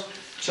bowels.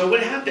 So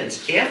what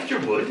happens?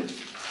 Afterward,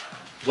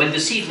 when the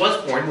seed was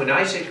born, when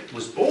Isaac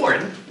was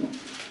born,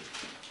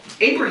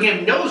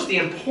 Abraham knows the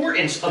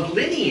importance of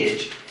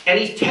lineage, and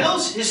he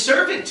tells his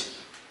servant,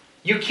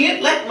 "You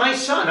can't let my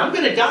son, I'm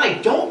going to die,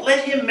 don't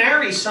let him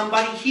marry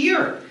somebody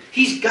here.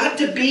 He's got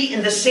to be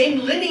in the same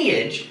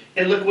lineage."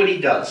 And look what he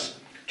does.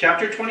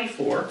 Chapter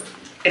 24,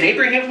 "And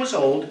Abraham was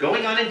old,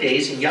 going on in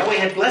days, and Yahweh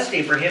had blessed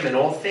Abraham in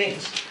all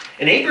things.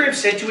 And Abraham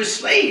said to his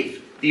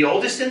slave, the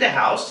oldest in the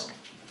house,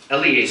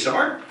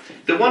 Eleazar,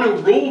 the one who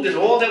ruled in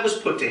all that was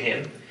put to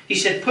him, he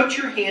said, 'Put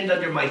your hand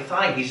under my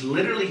thigh.'" He's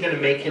literally going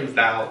to make him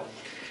vow.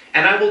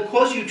 "And I will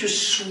cause you to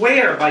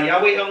swear by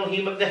Yahweh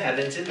Elohim of the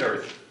heavens and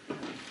earth,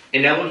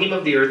 and Elohim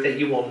of the earth, that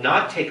you will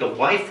not take a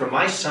wife for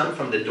my son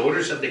from the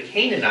daughters of the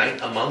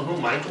Canaanite among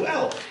whom I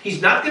dwell." He's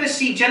not going to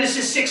see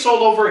Genesis 6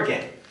 all over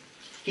again.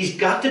 He's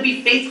got to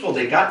be faithful.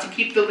 They got to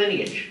keep the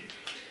lineage.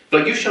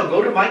 "But you shall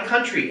go to my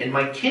country and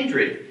my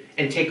kindred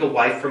and take a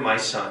wife for my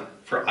son,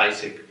 for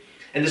Isaac."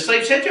 And the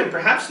slave said to him,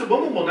 "Perhaps the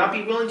woman will not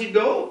be willing to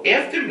go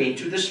after me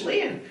to this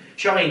land.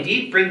 Shall I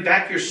indeed bring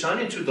back your son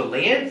into the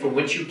land from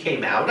which you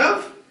came out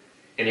of?"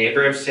 And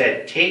Abraham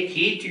said, "Take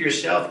heed to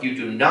yourself. You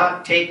do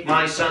not take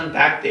my son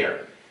back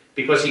there."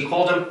 Because he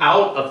called him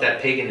out of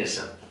that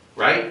paganism,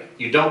 right?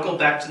 You don't go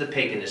back to the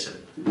paganism.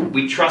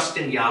 We trust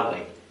in Yahweh.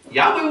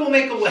 Yahweh will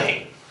make a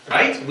way,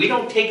 right? We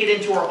don't take it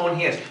into our own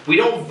hands. We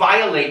don't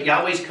violate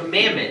Yahweh's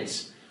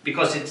commandments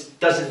because it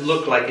doesn't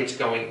look like it's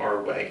going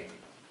our way.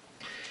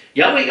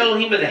 "Yahweh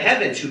Elohim of the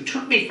heavens, who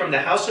took me from the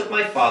house of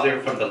my father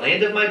and from the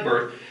land of my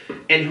birth,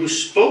 and who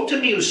spoke to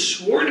me, who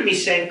swore to me,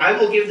 saying, 'I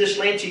will give this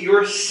land to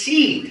your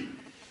seed.'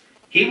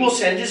 He will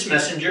send his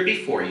messenger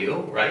before you,"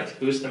 right?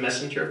 Who's the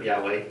messenger of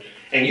Yahweh?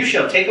 "And you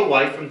shall take a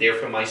wife from there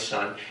for my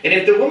son. And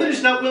if the woman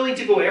is not willing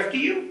to go after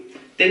you,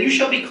 then you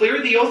shall be clear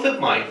of the oath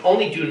of mine.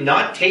 Only do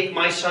not take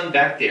my son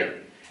back there."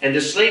 And the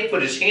slave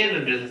put his hand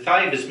under the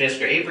thigh of his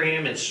master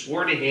Abraham and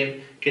swore to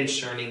him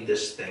concerning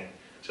this thing.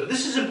 So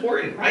this is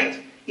important, right?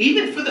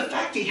 even for the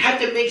fact he had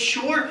to make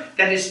sure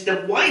that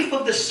the wife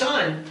of the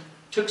son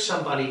took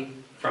somebody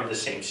from the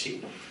same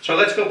seed. So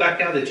let's go back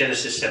now to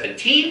Genesis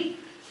 17,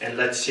 and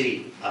let's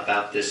see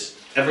about this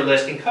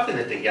everlasting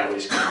covenant that Yahweh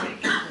is going to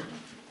make.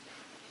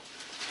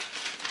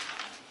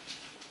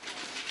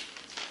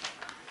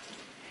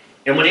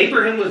 And when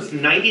Abraham was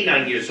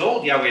 99 years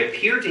old, Yahweh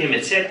appeared to him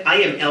and said,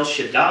 I am El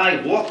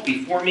Shaddai, walk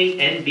before me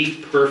and be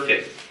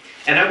perfect.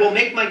 And I will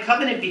make my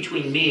covenant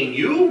between me and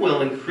you,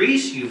 will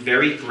increase you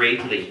very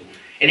greatly.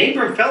 And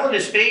Abram fell on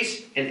his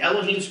face, and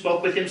Elohim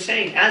spoke with him,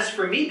 saying, As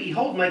for me,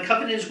 behold, my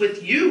covenant is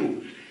with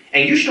you.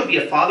 And you shall be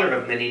a father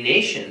of many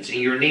nations, and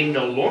your name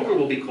no longer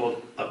will be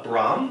called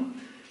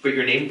Abram, but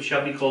your name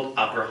shall be called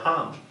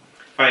Abraham.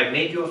 For I have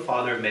made you a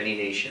father of many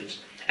nations.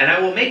 And I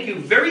will make you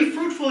very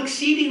fruitful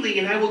exceedingly,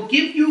 and I will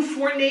give you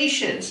 4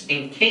 nations,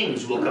 and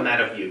kings will come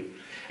out of you.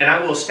 And I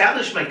will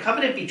establish my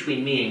covenant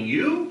between me and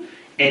you,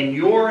 and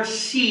your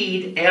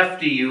seed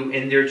after you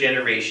in their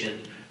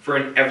generation, for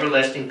an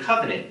everlasting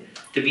covenant,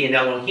 to be an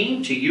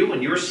Elohim to you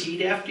and your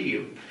seed after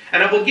you.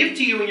 And I will give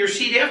to you and your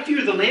seed after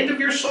you the land of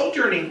your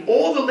sojourning,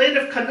 all the land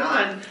of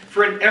Canaan,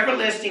 for an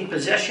everlasting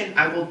possession.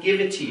 I will give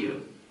it to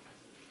you.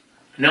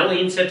 And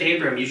Elohim said to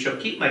Abraham, you shall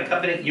keep my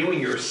covenant, you and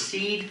your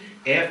seed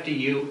after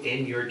you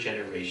in your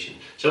generation.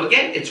 So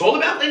again, it's all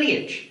about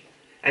lineage.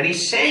 And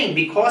he's saying,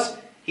 because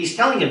he's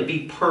telling him,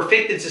 be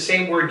perfect. It's the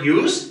same word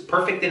used,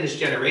 perfect in his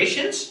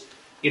generations.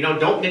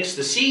 Don't mix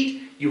the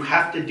seed. You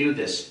have to do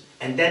this.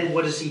 And then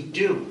what does he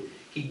do?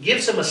 He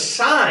gives him a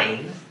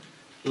sign,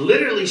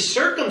 literally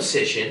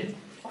circumcision,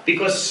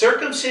 because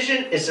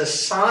circumcision is a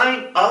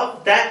sign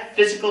of that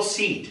physical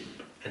seed.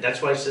 And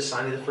that's why it's the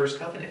sign of the first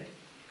covenant.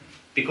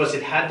 Because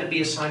it had to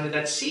be a sign of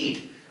that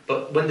seed.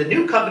 But when the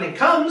new covenant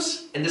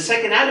comes, and the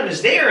second Adam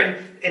is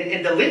there,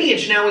 and the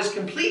lineage now is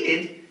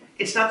completed,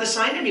 it's not the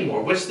sign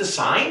anymore. What's the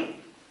sign?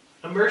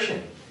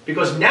 Immersion.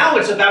 Because now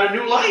it's about a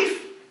new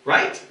life,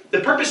 right? The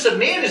purpose of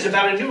man is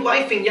about a new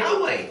life in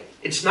Yahweh.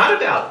 It's not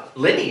about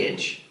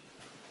lineage.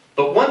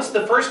 But once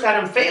the first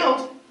Adam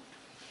failed,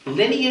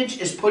 lineage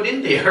is put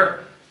in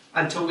there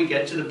until we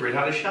get to the Brit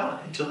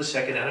Hadashah, until the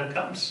second Adam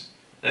comes.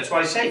 That's why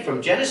I say,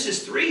 from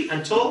Genesis 3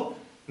 until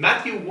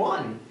Matthew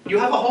 1, you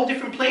have a whole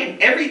different plan.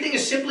 Everything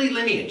is simply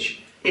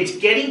lineage. It's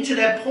getting to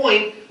that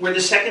point where the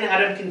second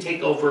Adam can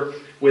take over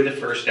where the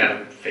first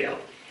Adam failed.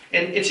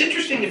 And it's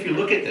interesting if you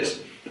look at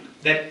this,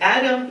 that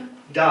Adam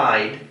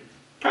died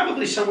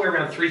probably somewhere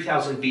around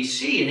 3000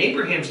 BC, and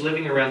Abraham's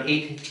living around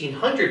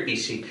 1800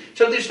 BC.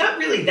 So there's not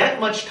really that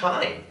much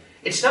time.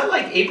 It's not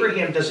like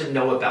Abraham doesn't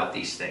know about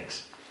these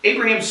things.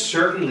 Abraham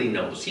certainly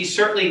knows. He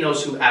certainly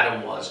knows who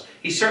Adam was.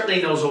 He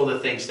certainly knows all the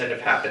things that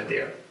have happened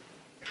there.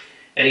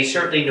 And he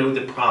certainly knew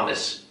the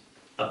promise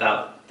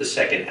about the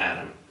second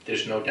Adam.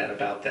 There's no doubt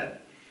about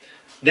that.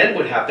 Then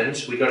what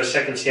happens, we go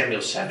to 2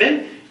 Samuel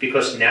 7,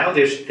 because now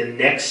there's the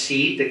next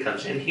seed that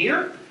comes in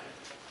here.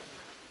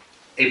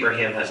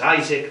 Abraham has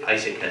Isaac,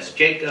 Isaac has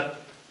Jacob,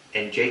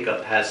 and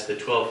Jacob has the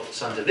 12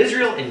 sons of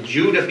Israel, and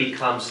Judah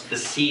becomes the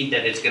seed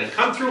that it's going to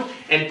come through,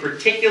 and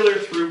particular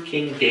through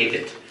King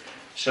David.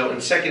 So in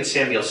 2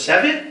 Samuel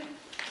 7,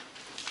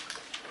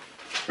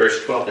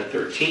 verse 12 and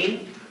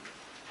 13,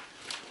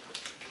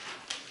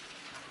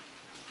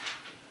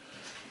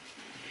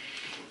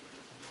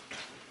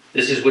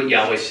 this is what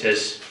Yahweh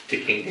says to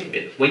King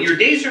David. When your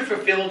days are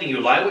fulfilled and you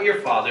lie with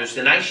your fathers,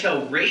 then I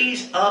shall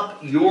raise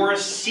up your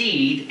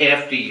seed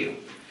after you,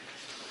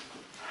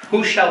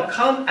 who shall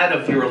come out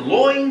of your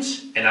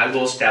loins, and I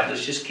will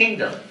establish his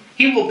kingdom.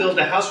 He will build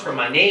a house for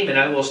my name, and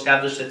I will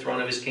establish the throne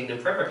of his kingdom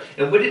forever.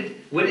 And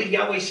what did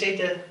Yahweh say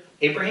to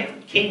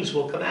Abraham? Kings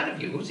will come out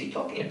of you. Who's he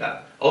talking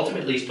about?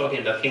 Ultimately, he's talking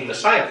about King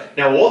Messiah.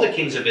 Now, all the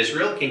kings of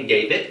Israel, King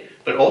David,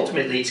 but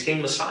ultimately it's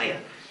King Messiah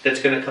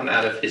that's going to come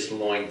out of his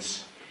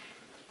loins.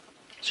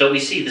 So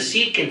we see the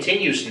seed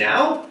continues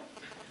now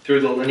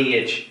through the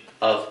lineage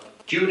of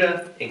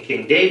Judah and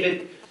King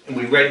David. And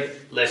we read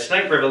last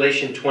night,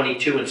 Revelation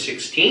 22 and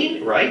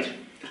 16, right?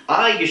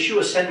 I,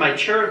 Yeshua, send my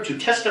cherub to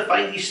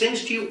testify these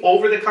things to you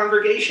over the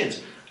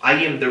congregations. I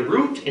am the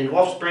root and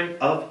offspring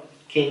of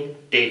King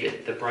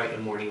David, the bright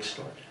and morning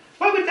star.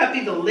 Why would that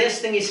be the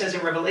last thing he says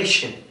in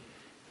Revelation?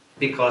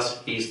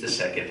 Because he's the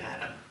second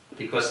Adam.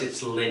 Because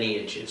it's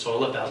lineage. It's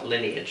all about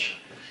lineage.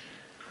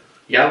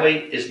 Yahweh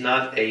is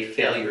not a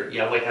failure.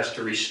 Yahweh has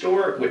to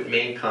restore what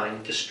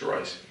mankind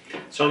destroys.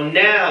 So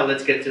now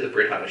let's get to the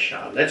Brit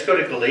Hadashah. Let's go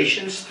to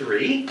Galatians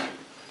 3.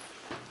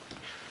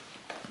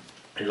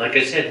 And like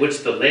I said,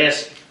 what's the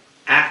last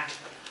act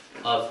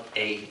of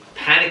a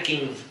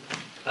panicking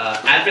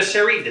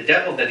adversary, the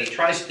devil, that he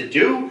tries to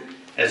do?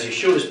 As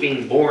Yeshua is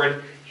being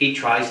born, he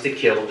tries to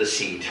kill the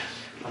seed.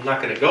 I'm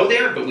not going to go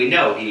there, but we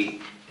know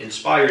he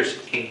inspires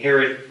King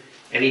Herod,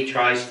 and he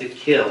tries to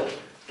kill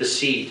the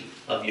seed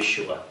of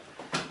Yeshua.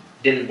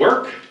 Didn't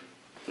work,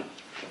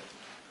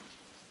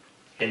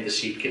 and the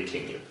seed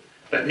continued.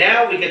 But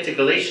now we get to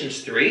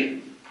Galatians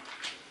 3.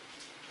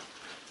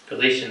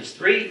 Galatians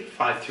 3,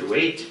 5 through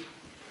 8.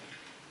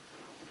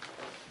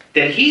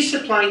 That he's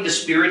supplying the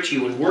Spirit to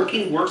you and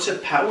working works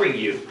of power in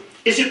you.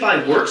 Is it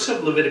by works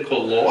of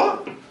Levitical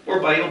law or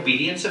by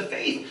obedience of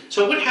faith.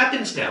 So what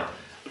happens now?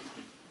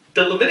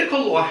 The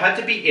Levitical law had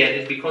to be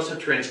added because of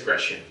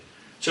transgression.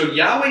 So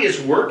Yahweh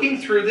is working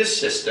through this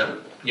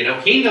system.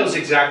 He knows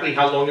exactly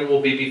how long it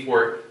will be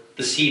before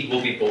the seed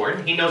will be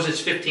born. He knows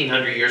it's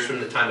 1,500 years from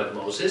the time of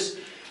Moses.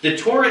 The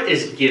Torah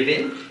is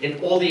given in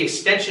all the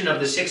extension of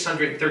the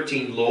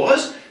 613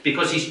 laws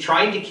because he's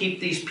trying to keep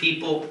these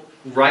people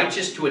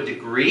righteous to a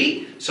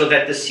degree so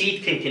that the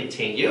seed can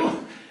continue.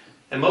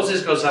 And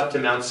Moses goes up to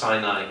Mount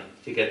Sinai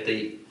to get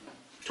the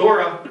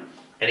Torah,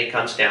 and he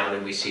comes down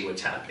and we see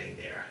what's happening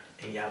there.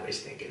 And Yahweh's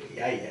thinking,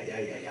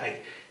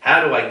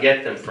 how do I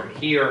get them from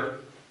here,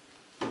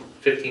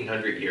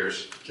 1,500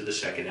 years, to the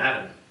second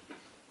Adam?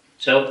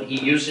 So he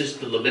uses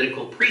the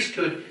Levitical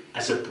priesthood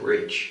as a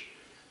bridge.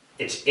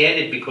 It's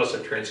added because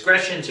of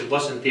transgressions. It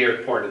wasn't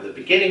there part of the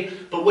beginning.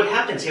 But what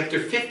happens after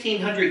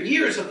 1,500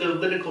 years of the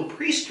Levitical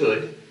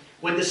priesthood,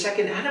 when the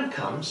second Adam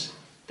comes,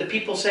 the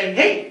people say,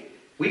 hey,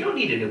 we don't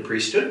need a new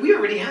priesthood. We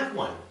already have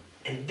one.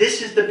 And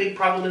this is the big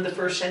problem in the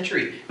first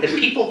century. That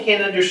people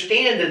can't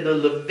understand that the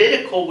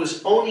Levitical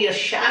was only a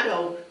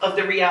shadow of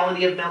the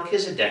reality of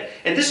Melchizedek.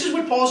 And this is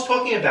what Paul's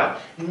talking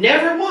about.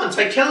 Never once,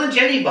 I challenge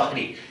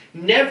anybody,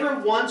 never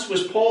once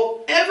was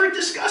Paul ever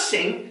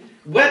discussing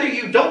whether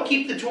you don't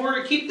keep the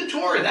Torah or keep the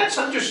Torah. That's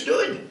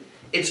understood.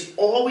 It's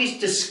always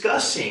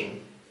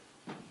discussing,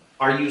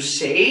 are you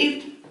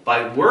saved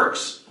by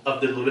works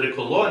of the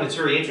Levitical law? And it's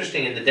very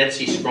interesting, in the Dead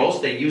Sea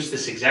Scrolls, they use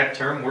this exact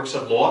term, works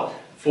of law,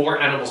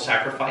 for animal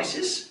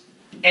sacrifices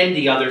and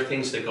the other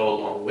things that go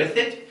along with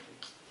it.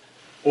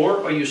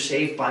 Or are you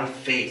saved by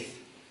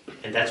faith?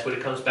 And that's what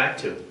it comes back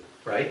to,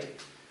 right?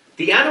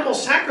 The animal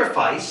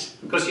sacrifice,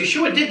 because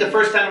Yeshua did the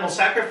first animal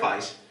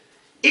sacrifice,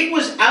 it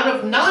was out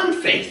of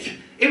non-faith.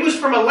 It was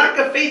from a lack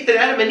of faith that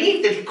Adam and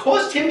Eve that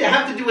caused him to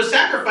have to do a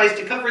sacrifice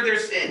to cover their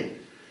sin.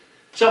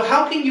 So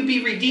how can you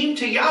be redeemed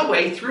to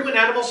Yahweh through an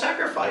animal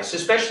sacrifice?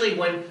 Especially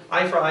when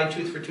eye for eye,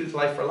 tooth for tooth,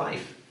 life for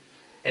life.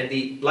 And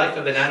the life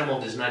of an animal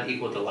does not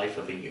equal the life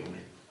of a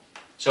human.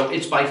 So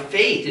it's by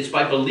faith, it's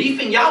by belief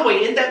in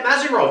Yahweh, in that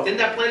Maseroth, in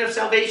that plan of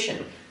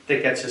salvation,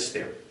 that gets us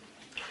there.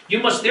 You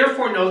must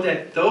therefore know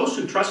that those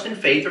who trust in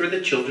faith are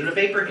the children of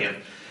Abraham.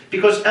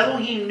 Because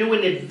Elohim knew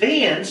in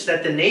advance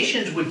that the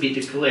nations would be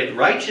declared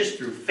righteous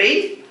through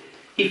faith,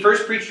 he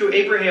first preached to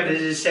Abraham, as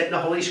it is said in the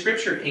Holy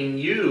Scripture, in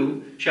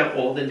you shall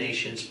all the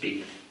nations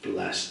be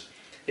blessed.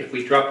 If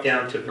we drop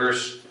down to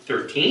verse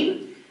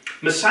 13,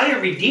 Messiah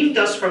redeemed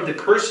us from the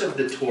curse of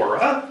the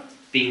Torah,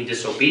 being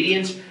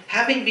disobedience,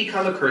 having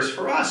become a curse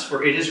for us.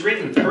 For it is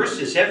written,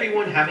 cursed is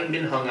everyone having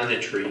been hung on a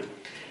tree.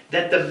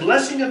 That the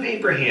blessing of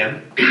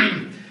Abraham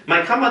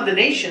might come on the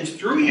nations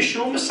through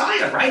Yeshua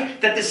Messiah, right?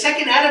 That the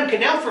second Adam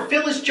can now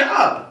fulfill his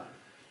job.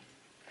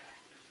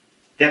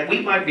 That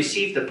we might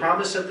receive the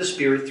promise of the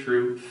Spirit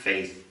through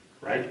faith,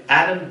 right?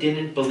 Adam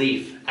didn't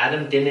believe.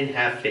 Adam didn't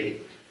have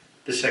faith.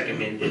 The second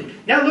man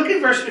did. Now look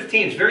at verse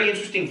 15. It's a very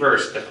interesting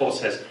verse that Paul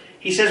says.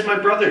 He says, my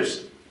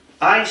brothers,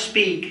 I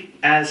speak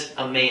as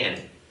a man.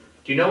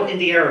 Do you know in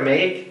the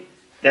Aramaic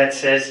that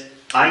says,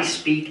 I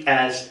speak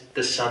as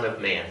the Son of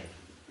Man?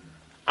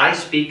 I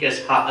speak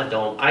as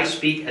Ha'adam. I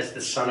speak as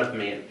the Son of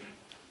Man.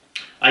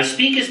 I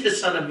speak as the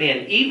Son of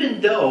Man,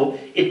 even though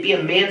it be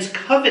a man's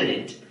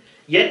covenant,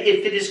 yet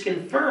if it is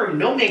confirmed,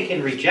 no man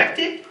can reject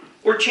it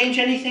or change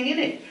anything in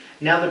it.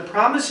 Now the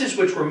promises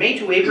which were made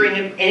to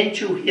Abraham and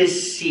to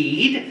his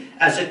seed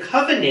as a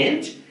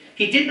covenant,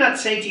 he did not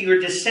say to your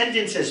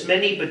descendants as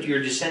many, but to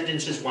your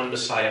descendants as one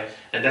Messiah.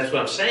 And that's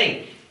what I'm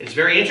saying. It's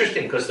very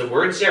interesting because the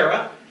word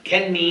Zerah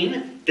can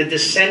mean the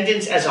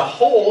descendants as a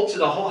whole to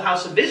the whole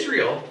house of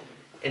Israel.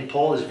 And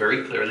Paul is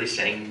very clearly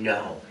saying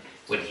no.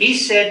 When he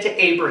said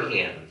to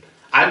Abraham,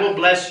 I will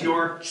bless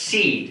your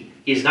seed,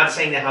 he is not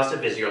saying the house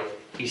of Israel.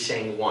 He's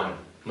saying one,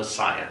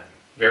 Messiah.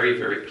 Very,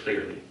 very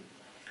clearly.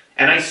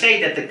 And I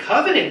say that the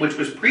covenant which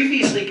was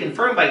previously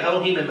confirmed by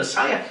Elohim and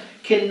Messiah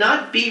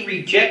cannot be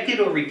rejected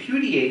or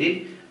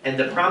repudiated and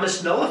the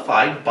promise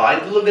nullified by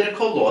the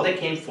Levitical law that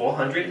came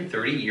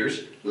 430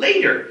 years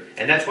later.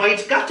 And that's why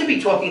it's got to be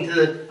talking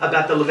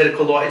about the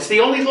Levitical law. It's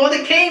the only law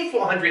that came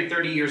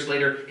 430 years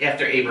later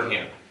after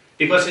Abraham.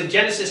 Because in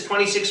Genesis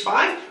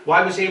 26:5,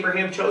 why was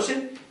Abraham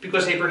chosen?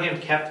 Because Abraham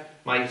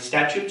kept my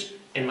statutes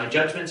and my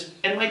judgments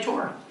and my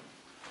Torah.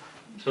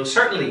 So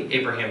certainly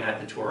Abraham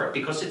had the Torah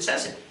because it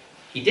says it.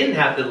 He didn't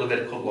have the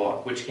Levitical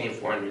law, which came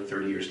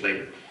 430 years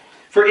later.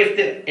 For if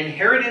the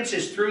inheritance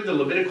is through the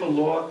Levitical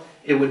law,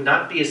 it would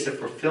not be as the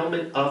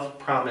fulfillment of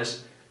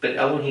promise, but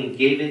Elohim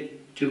gave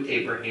it to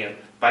Abraham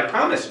by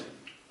promise.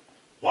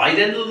 Why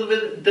then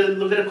the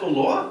Levitical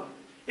law?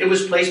 It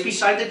was placed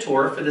beside the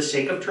Torah for the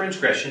sake of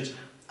transgressions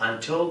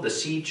until the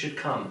seed should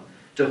come,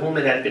 to whom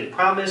it had been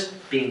promised,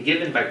 being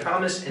given by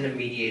promise in a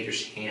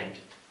mediator's hand.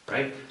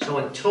 Right? So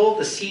until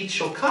the seed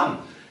shall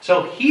come.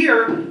 So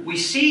here we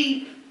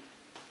see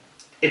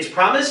it's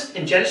promised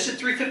in Genesis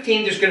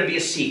 3:15 there's going to be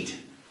a seed.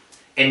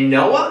 And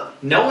Noah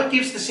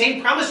gives the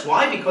same promise.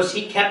 Why? Because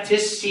he kept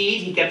his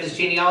seed, he kept his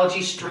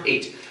genealogy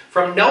straight.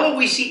 From Noah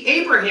we see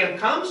Abraham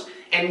comes,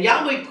 and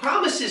Yahweh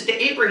promises to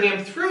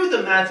Abraham through the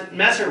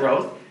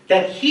Maseroth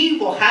that he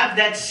will have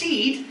that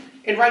seed.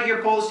 And right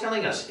here Paul is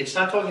telling us, it's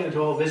not talking about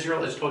all of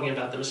Israel, it's talking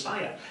about the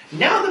Messiah.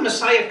 Now the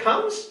Messiah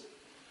comes,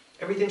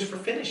 everything's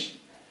finished.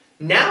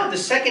 Now the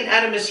second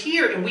Adam is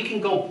here, and we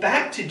can go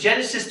back to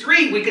Genesis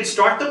 3. We could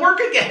start the work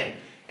again.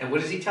 And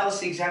what does he tell us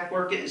the exact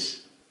work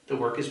is? The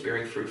work is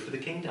bearing fruit for the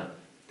kingdom.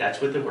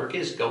 That's what the work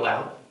is. Go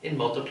out and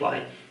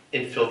multiply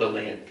and fill the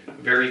land.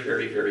 Very,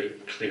 very, very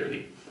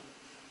clearly.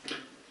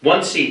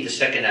 One seed, the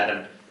second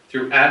Adam.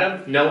 Through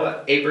Adam,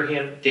 Noah,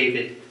 Abraham,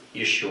 David,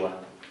 Yeshua.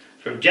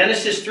 From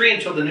Genesis 3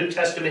 until the New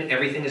Testament,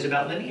 everything is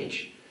about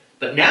lineage.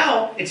 But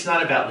now, it's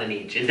not about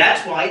lineage. And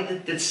that's why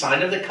the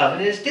sign of the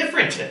covenant is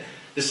different.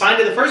 The sign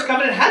of the first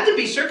covenant had to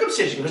be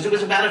circumcision because it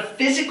was about a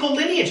physical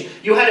lineage.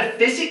 You had to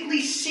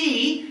physically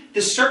see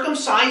the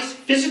circumcised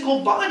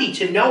physical body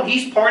to know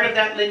he's part of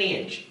that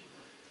lineage.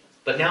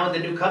 But now in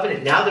the new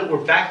covenant, now that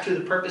we're back to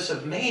the purpose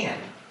of man,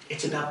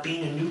 it's about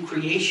being a new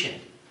creation.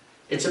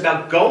 It's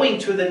about going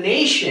to the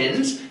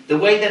nations the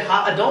way that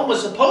Ha-Adon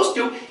was supposed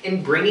to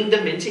and bringing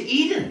them into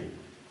Eden.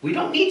 We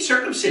don't need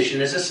circumcision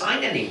as a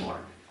sign anymore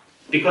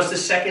because the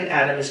second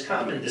Adam has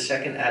come and the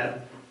second Adam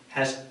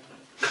has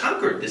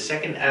conquered. The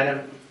second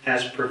Adam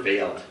has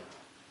prevailed.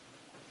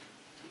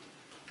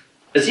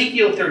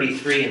 Ezekiel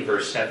 33 and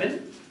verse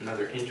 7,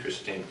 another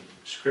interesting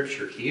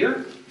scripture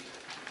here,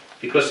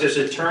 because there's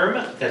a term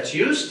that's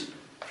used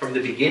from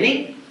the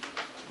beginning,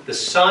 the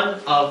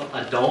son of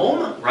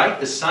Adon, right?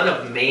 The son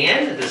of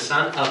man, the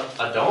son of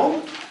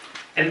Adon.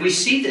 And we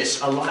see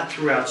this a lot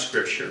throughout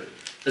scripture.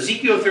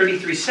 Ezekiel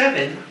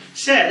 33:7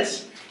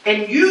 says,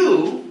 and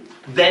you,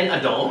 Ben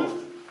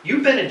Adon,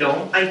 you, Ben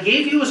Adon, I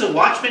gave you as a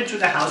watchman to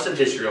the house of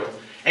Israel,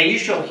 and you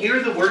shall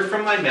hear the word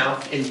from my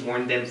mouth and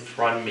warn them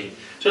from me.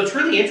 So it's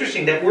really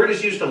interesting. That word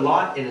is used a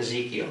lot in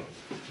Ezekiel,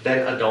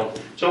 Ben Adon.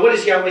 So what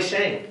is Yahweh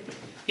saying?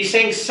 He's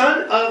saying,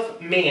 son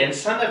of man,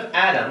 son of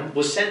Adam,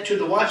 was sent to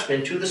the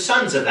watchman, to the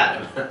sons of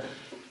Adam.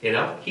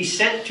 He's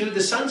sent to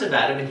the sons of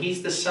Adam, and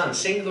he's the son,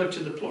 singular to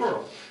the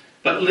plural.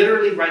 But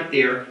literally right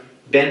there,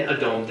 Ben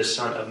Adon, the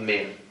son of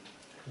man.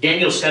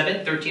 Daniel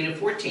 7, 13 and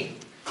 14,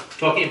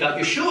 talking about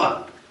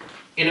Yeshua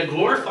in a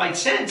glorified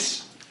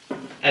sense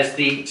as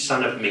the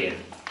son of man.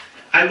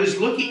 I was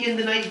looking in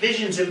the night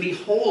visions, and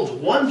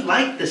behold, one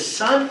like the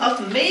son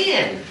of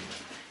man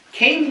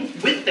came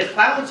with the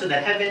clouds of the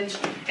heavens,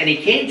 and he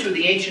came to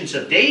the ancients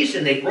of days,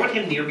 and they brought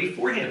him near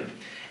before him.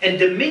 And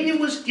dominion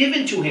was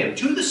given to him,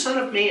 to the Son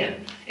of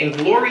Man, and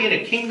glory and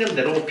a kingdom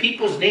that all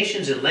peoples,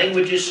 nations, and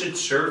languages should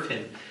serve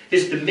him.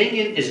 His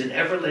dominion is an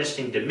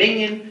everlasting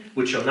dominion,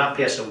 which shall not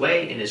pass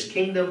away, and his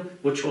kingdom,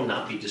 which will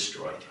not be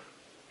destroyed.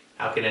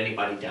 How can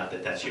anybody doubt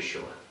that that's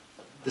Yeshua,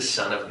 the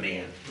Son of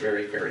Man?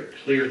 Very, very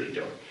clearly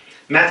doing.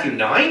 Matthew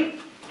 9,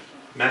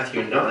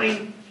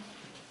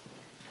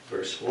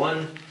 verse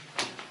 1.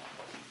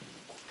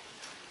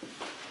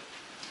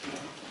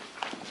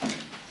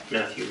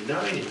 Matthew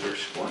 9 and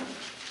verse 1.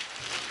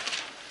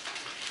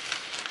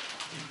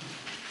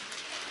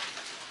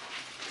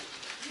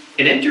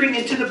 And entering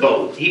into the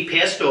boat, he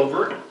passed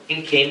over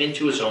and came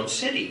into his own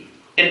city.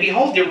 And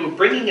behold, they were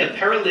bringing a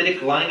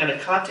paralytic lying on a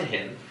cot to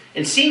him.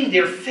 And seeing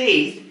their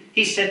faith,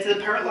 he said to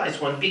the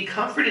paralyzed one, be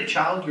comforted,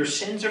 child, your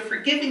sins are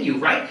forgiven you,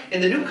 right? In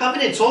the new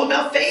covenant, it's all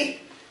about faith.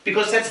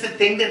 Because that's the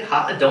thing that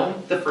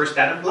Ha-Adon, the first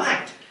Adam,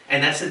 lacked.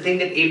 And that's the thing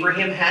that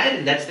Abraham had,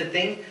 and that's the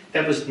thing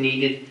that was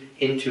needed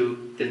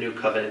into the new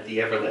covenant,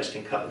 the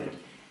everlasting covenant.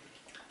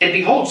 And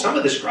behold, some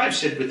of the scribes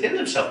said within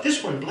themselves,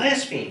 this one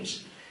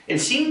blasphemes. And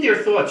seeing their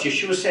thoughts,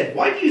 Yeshua said,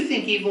 why do you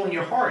think evil in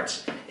your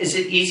hearts? Is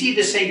it easy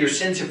to say your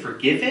sins are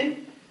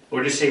forgiven,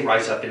 or to say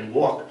rise up and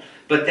walk?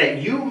 But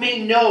that you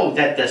may know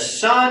that the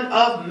Son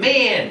of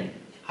Man,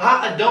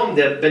 Ha-Adon,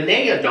 the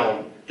B'nai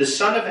Adon, the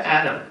son of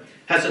Adam,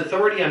 has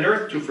authority on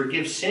earth to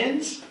forgive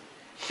sins.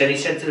 Then he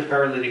said to the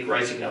paralytic,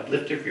 rising up,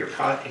 lift up your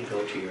cot and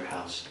go to your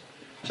house.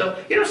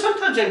 So,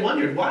 sometimes I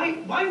wondered,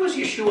 why was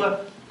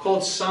Yeshua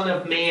called Son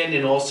of Man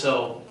and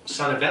also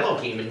Son of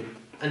Elohim? And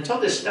until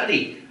this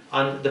study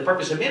on the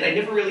purpose of man, I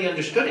never really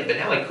understood it, but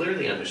now I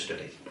clearly understood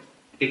it.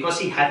 Because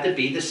he had to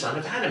be the son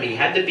of Adam. He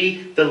had to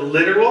be the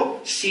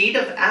literal seed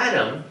of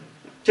Adam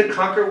to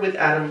conquer what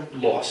Adam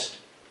lost.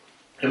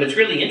 And what's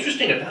really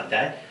interesting about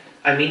that,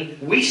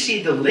 we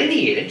see the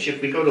lineage,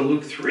 if we go to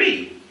Luke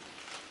 3.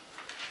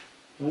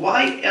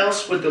 Why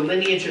else would the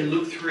lineage in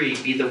Luke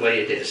 3 be the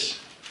way it is?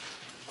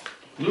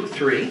 Luke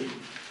 3,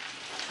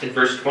 in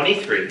verse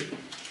 23.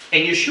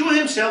 And Yeshua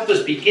himself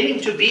was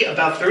beginning to be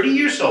about 30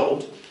 years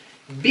old,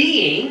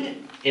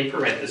 being, in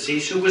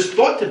parentheses, who was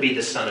thought to be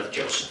the son of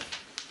Joseph.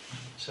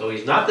 So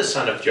he's not the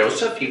son of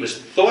Joseph. He was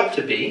thought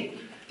to be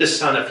the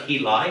son of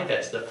Heli,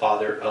 that's the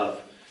father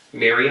of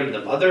Miriam,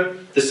 the mother,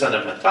 the son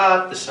of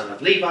Mathat, the son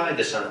of Levi,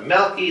 the son of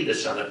Melchi, the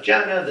son of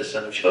Janna, the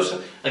son of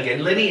Joseph.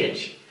 Again,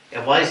 lineage.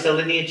 And why is the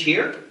lineage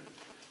here?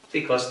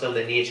 Because the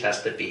lineage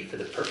has to be for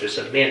the purpose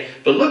of man.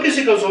 But look as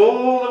it goes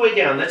all the way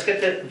down. Let's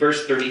get to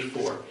verse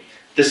 34.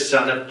 The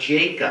son of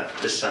Jacob,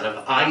 the son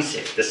of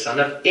Isaac, the son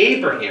of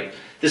Abraham,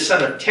 the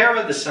son of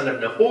Terah, the son of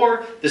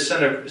Nahor, the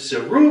son of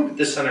Zerug,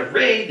 the son of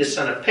Ray, the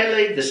son of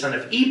Peleg, the son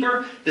of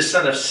Eber, the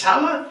son of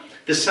Salah,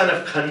 the son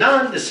of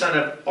Canaan, the son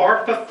of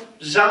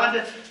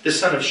Arphaxad, the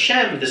son of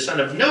Shem, the son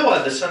of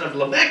Noah, the son of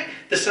Lamech,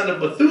 the son of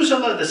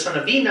Methuselah, the son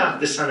of Enoch,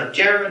 the son of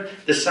Jared,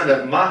 the son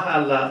of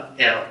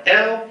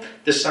Mahalalel,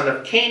 the son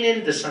of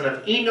Canaan, the son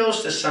of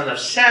Enos, the son of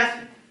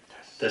Seth,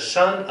 the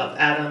son of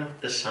Adam,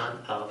 the son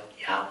of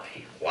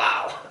Yahweh.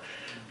 Wow.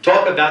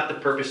 Talk about the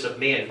purpose of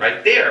man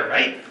right there,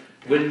 right?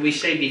 When we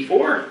say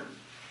before,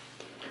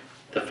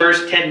 the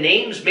first 10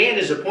 names, man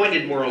is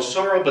appointed moral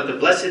sorrow, but the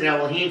blessed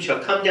Elohim shall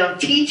come down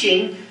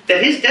teaching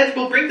that his death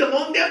will bring the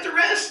long death to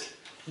rest.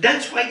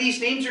 That's why these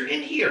names are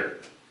in here.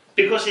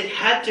 Because it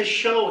had to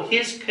show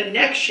his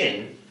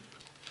connection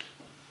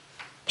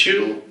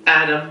to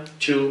Adam,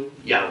 to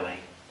Yahweh.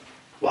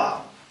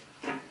 Wow.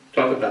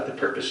 Talk about the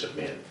purpose of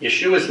man.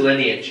 Yeshua's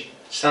lineage,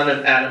 son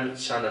of Adam,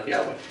 son of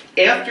Yahweh.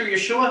 After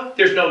Yeshua,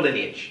 there's no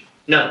lineage.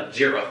 None.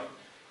 Zero.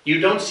 You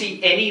don't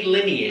see any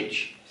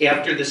lineage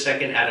after the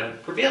second Adam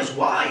prevails.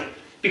 Why?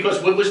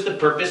 Because what was the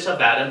purpose of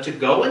Adam? To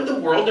go in the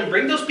world and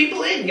bring those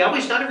people in.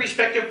 Yahweh's not a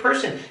respecter of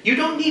person. You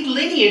don't need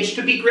lineage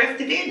to be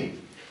grafted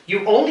in.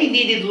 You only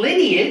needed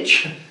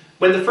lineage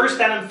when the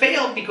first Adam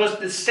failed because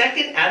the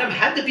second Adam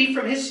had to be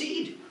from his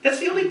seed. That's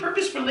the only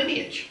purpose for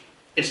lineage.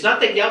 It's not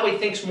that Yahweh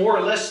thinks more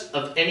or less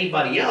of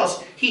anybody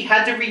else. He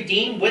had to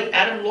redeem what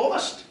Adam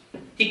lost.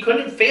 He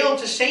couldn't fail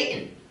to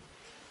Satan.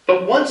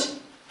 But once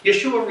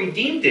Yeshua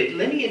redeemed it,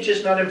 lineage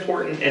is not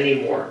important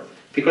anymore.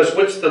 Because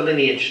what's the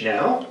lineage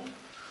now?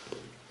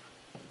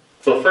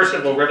 Well, first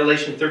of all,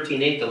 Revelation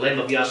 13:8, the Lamb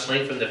of Yah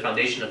slain from the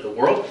foundation of the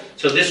world.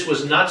 So this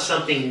was not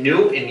something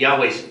new in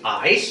Yahweh's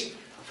eyes.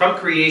 From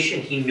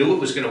creation, he knew it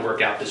was going to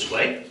work out this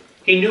way.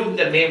 He knew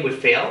that man would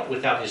fail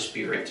without his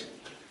spirit.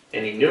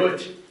 And he knew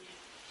it.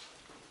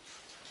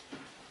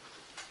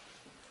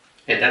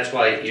 And that's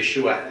why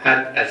Yeshua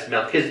had, as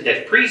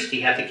Melchizedek priest,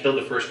 he had to kill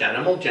the first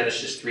animal,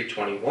 Genesis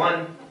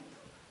 3:21.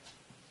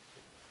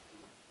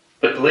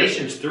 But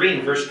Galatians 3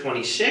 and verse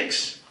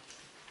 26,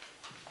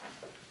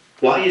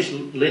 why is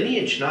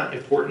lineage not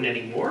important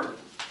anymore?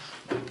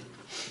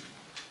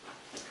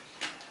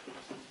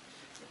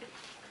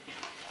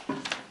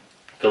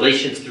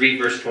 Galatians 3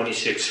 verse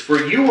 26,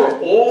 for you are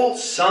all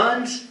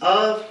sons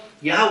of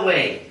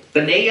Yahweh,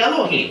 B'nai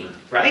Elohim,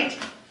 right?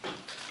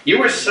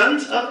 You are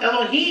sons of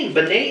Elohim,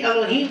 B'nai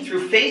Elohim,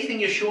 through faith in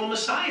Yeshua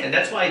Messiah. And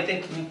that's why I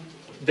think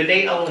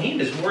B'nai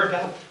Elohim is more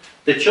about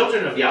the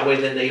children of Yahweh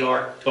than they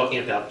are talking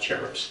about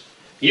cherubs.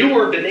 You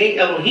were B'nai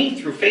Elohim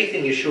through faith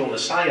in Yeshua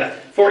Messiah.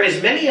 For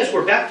as many as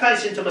were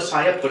baptized into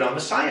Messiah put on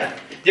Messiah.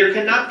 There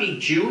cannot be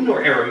Jew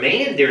nor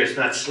Aramaean. There is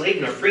not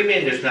slave nor free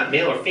man. There is not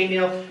male or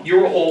female.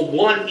 You are all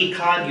one,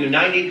 Echad,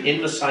 united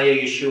in Messiah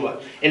Yeshua.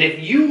 And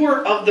if you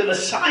were of the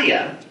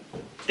Messiah,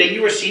 then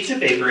you are seeds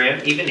of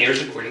Abraham, even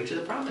heirs according to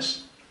the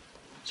promise.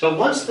 So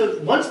once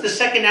the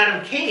second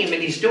Adam came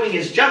and he's doing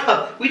his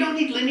job, we don't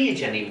need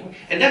lineage anymore.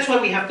 And that's why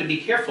we have to be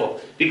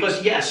careful.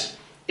 Because yes,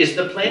 is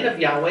the plan of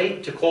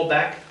Yahweh to call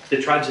back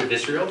the tribes of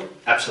Israel?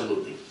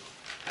 Absolutely.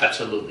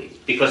 Absolutely.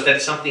 Because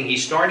that's something he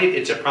started.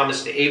 It's a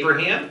promise to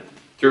Abraham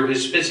through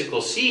his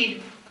physical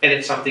seed. And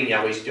it's something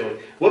Yahweh's doing.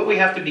 What we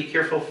have to be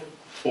careful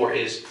for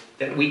is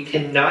that we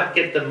cannot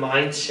get the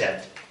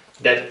mindset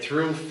that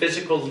through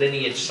physical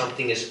lineage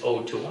something is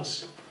owed to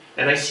us.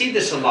 And I see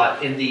this a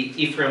lot in the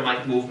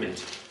Ephraimite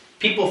movement.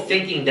 People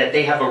thinking that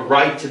they have a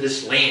right to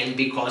this land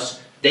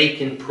because they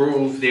can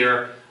prove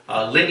their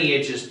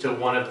lineages to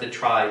one of the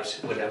tribes,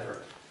 whatever.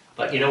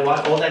 But you know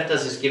what? All that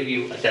does is give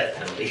you a death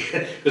penalty.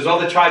 Because all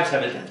the tribes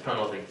have a death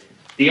penalty.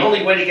 The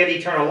only way to get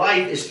eternal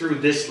life is through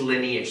this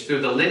lineage,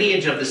 through the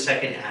lineage of the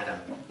second Adam,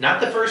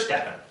 not the first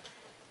Adam.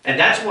 And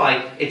that's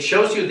why it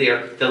shows you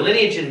there, the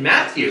lineage in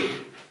Matthew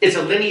is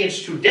a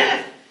lineage to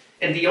death.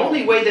 And the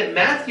only way that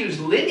Matthew's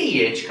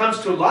lineage comes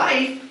to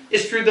life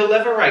is through the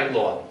Levirate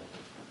law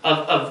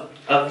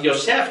of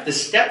Yosef, the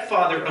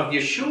stepfather of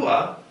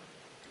Yeshua,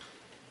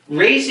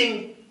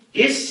 raising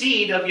his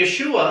seed of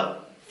Yeshua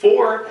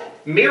for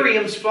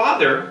Miriam's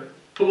father,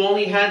 who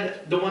only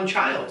had the one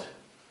child,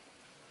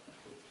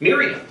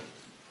 Miriam.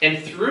 And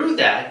through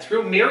that,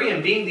 through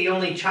Miriam being the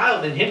only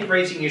child and him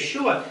raising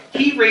Yeshua,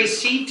 he raised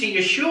seed to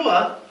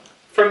Yeshua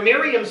from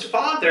Miriam's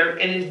father,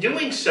 and in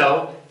doing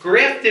so,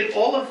 grafted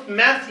all of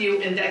Matthew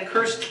in that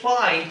cursed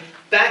line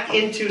back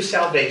into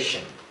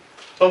salvation.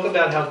 Talk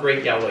about how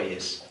great Yahweh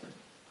is.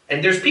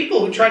 And there's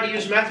people who try to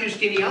use Matthew's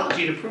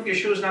genealogy to prove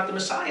Yeshua is not the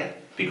Messiah,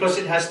 because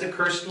it has the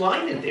cursed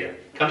line in there,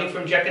 coming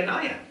from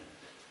Jeconiah.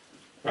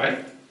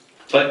 Right?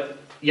 But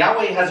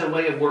Yahweh has a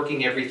way of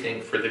working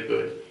everything for the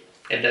good.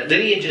 And that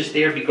lineage is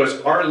there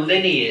because our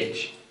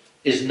lineage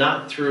is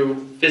not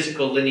through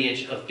physical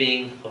lineage of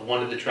being of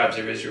one of the tribes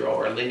of Israel.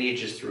 Our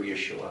lineage is through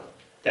Yeshua.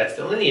 That's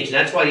the lineage. And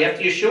that's why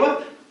after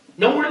Yeshua,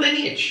 no more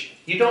lineage.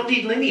 You don't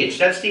need lineage.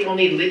 That's the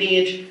only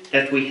lineage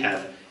that we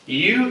have.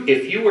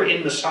 If you were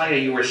in Messiah,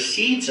 you were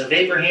seeds of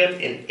Abraham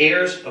and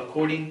heirs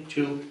according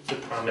to the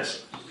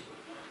promise.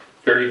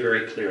 Very,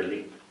 very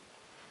clearly.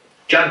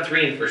 John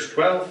 3 and verse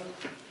 12.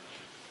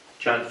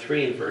 John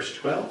 3 and verse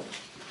 12.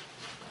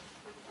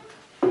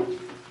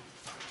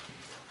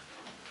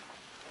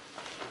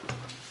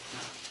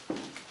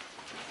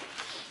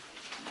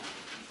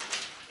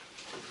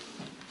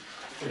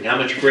 And how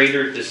much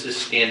greater does this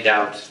stand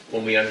out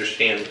when we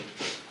understand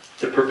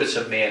the purpose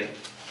of man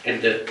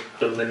and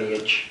the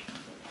lineage?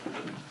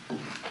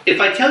 If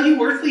I tell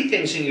you earthly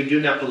things and you do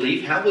not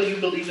believe, how will you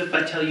believe if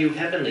I tell you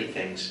heavenly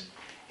things?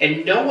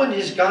 And no one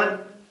has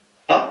gone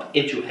up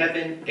into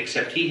heaven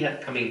except he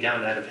coming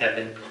down out of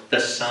heaven, the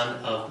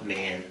Son of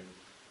Man.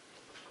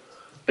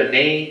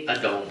 B'nai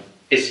Adon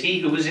is he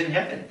who is in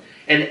heaven.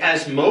 And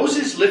as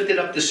Moses lifted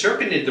up the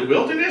serpent in the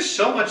wilderness,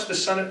 so must the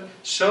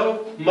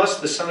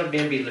Son of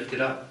Man be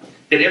lifted up,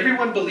 that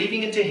everyone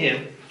believing into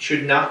him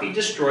should not be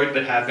destroyed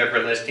but have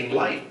everlasting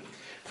life.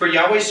 For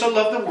Yahweh so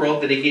loved the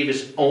world that he gave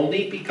his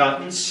only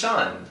begotten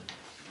Son,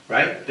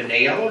 right?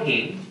 B'nai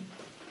Elohim,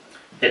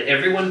 that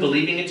everyone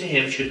believing into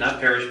him should not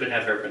perish but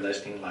have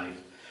everlasting life.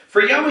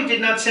 For Yahweh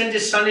did not send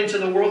his Son into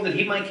the world that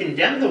he might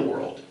condemn the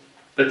world,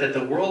 but that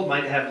the world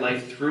might have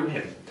life through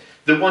him.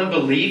 The one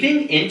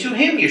believing into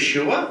him,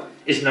 Yeshua,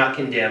 is not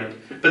condemned,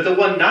 but the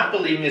one not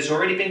believing has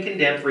already been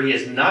condemned, for he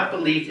has not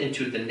believed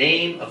into the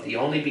name of the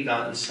only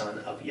begotten Son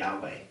of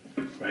Yahweh,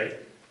 right?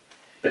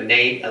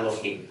 B'nai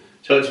Elohim.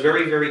 So it's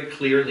very, very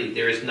clearly,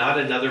 there is not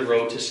another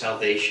road to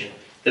salvation.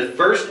 The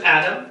first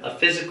Adam, a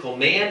physical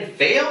man,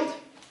 failed.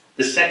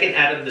 The second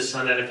Adam, the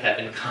Son out of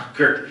heaven,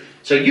 conquered.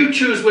 So you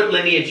choose what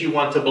lineage you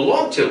want to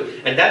belong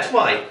to. And that's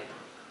why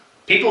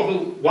people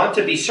who want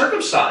to be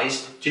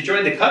circumcised to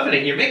join the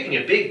covenant, you're making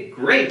a big,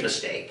 grave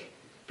mistake.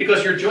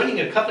 Because you're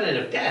joining a covenant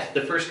of death,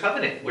 the first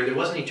covenant, where there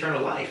wasn't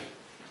eternal life.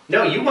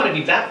 No, you want to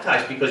be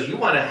baptized because you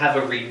want to have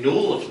a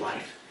renewal of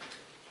life.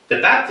 The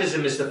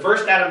baptism is the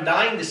first Adam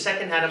dying, the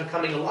second Adam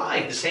coming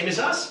alive, the same as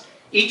us.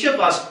 Each of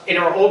us in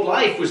our old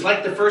life was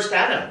like the first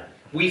Adam.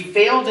 We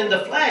failed in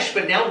the flesh,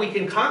 but now we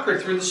can conquer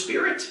through the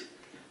Spirit.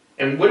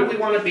 And what do we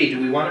want to be? Do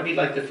we want to be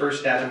like the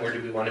first Adam, or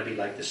do we want to be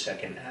like the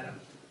second Adam?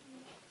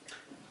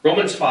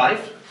 Romans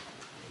 5.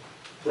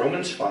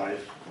 Romans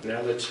 5.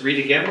 Now let's read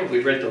again what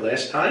we read the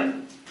last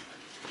time.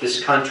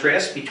 This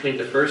contrast between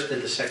the first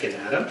and the second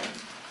Adam.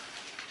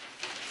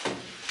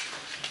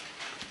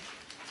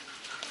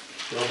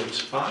 Romans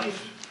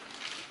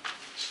 5,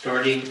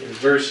 starting in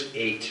verse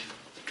 8.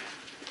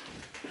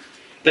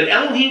 But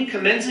Elohim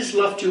commends his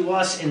love to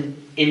us in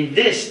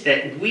this,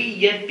 that we,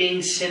 yet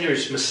being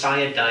sinners,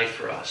 Messiah died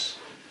for us.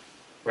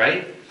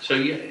 Right? So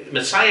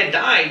Messiah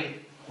died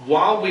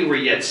while we were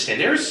yet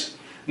sinners.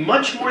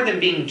 Much more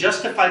than being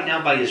justified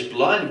now by his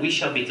blood, we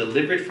shall be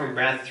delivered from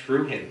wrath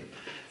through him.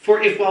 For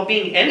if while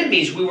being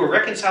enemies we were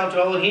reconciled to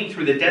Elohim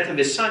through the death of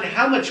his Son,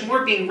 how much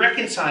more being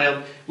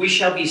reconciled we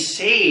shall be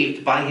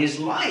saved by his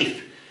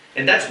life.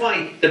 And that's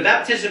why the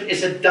baptism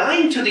is a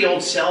dying to the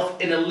old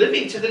self and a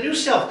living to the new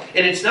self.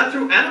 And it's not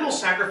through animal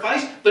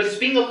sacrifice, but it's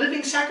being a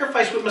living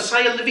sacrifice with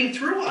Messiah living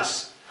through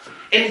us.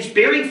 And it's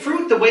bearing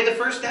fruit the way the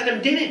first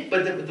Adam didn't,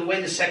 but the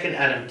way the second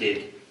Adam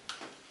did.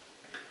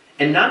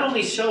 And not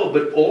only so,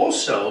 but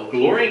also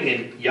glorying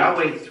in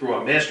Yahweh through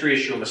our Master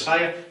Yeshua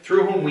Messiah,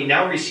 through whom we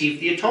now receive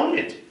the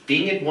atonement,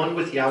 being at one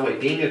with Yahweh,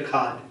 being a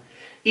God.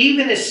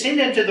 Even as sin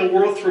entered the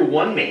world through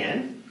one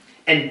man,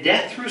 and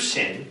death through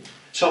sin,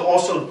 so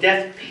also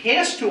death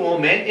passed to all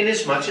men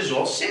inasmuch as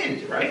all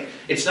sinned, right?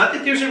 It's not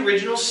that there's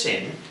original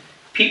sin.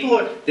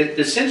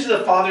 The sins of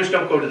the fathers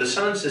don't go to the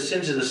sons, the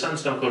sins of the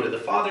sons don't go to the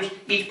fathers.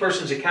 Each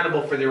person's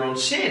accountable for their own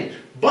sin.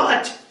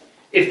 But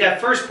if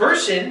that first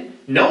person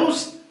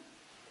knows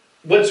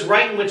what's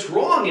right and what's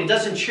wrong and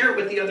doesn't share it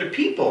with the other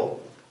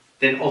people,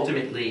 then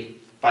ultimately,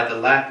 by the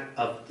lack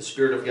of the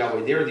Spirit of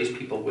Yahweh there, these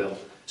people will.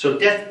 So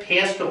death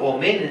passed to all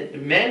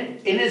men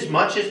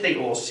inasmuch as they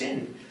all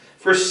sinned.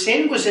 For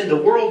sin was in the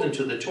world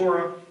until the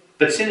Torah,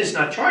 but sin is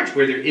not charged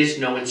where there is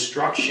no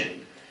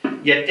instruction.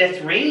 Yet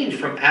death reigned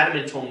from Adam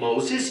until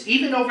Moses,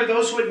 even over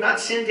those who had not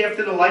sinned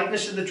after the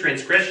likeness of the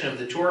transgression of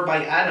the Torah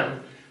by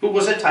Adam, who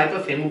was a type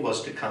of him who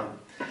was to come.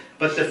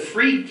 But the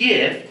free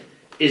gift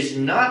is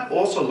not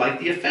also like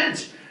the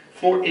offense.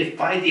 For if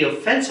by the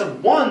offense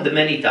of one the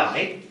many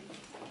died,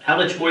 how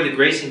much more the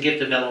grace and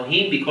gift of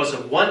Elohim, because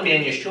of one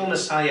man, Yeshua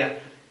Messiah,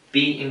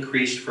 be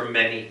increased for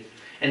many.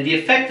 And the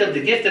effect of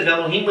the gift of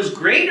Elohim was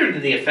greater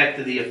than the effect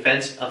of the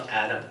offense of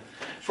Adam.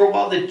 For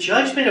while the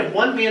judgment of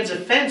one man's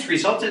offense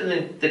resulted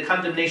in the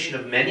condemnation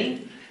of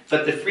many,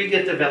 but the free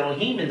gift of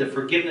Elohim and the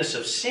forgiveness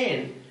of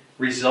sin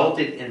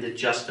resulted in the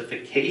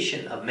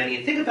justification of many.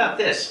 And think about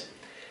this.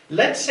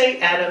 Let's say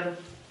Adam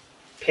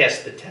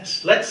passed the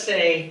test. Let's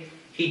say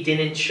he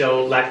didn't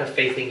show lack of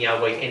faith in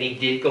Yahweh and he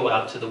did go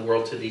out to the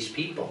world to these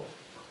people.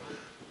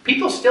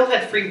 People still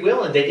had free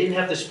will and they didn't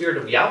have the Spirit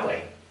of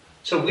Yahweh.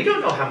 So we don't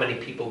know how many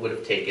people would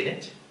have taken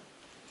it.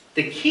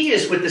 The key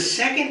is with the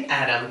second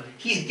Adam,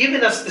 he's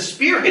given us the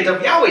Spirit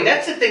of Yahweh.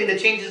 That's the thing that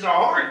changes our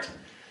heart.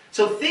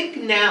 So think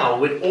now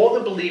with all the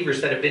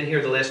believers that have been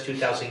here the last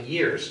 2,000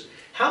 years,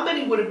 how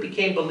many would have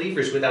became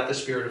believers without the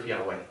Spirit of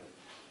Yahweh?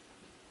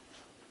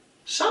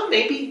 Some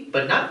maybe,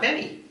 but not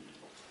many.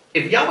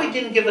 If Yahweh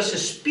didn't give us a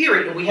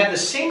spirit and we had the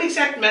same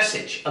exact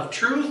message of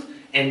truth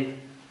and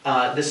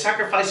the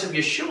sacrifice of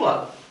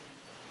Yeshua,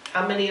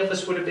 how many of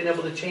us would have been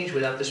able to change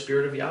without the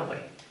Spirit of Yahweh?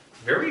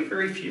 Very,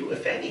 very few,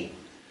 if any.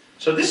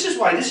 So this is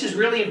why this is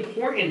really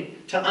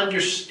important to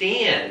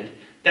understand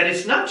that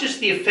it's not just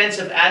the offense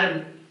of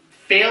Adam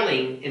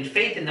failing in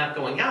faith and not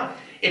going out.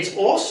 It's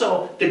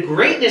also the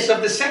greatness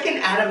of the second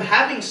Adam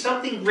having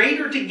something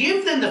greater to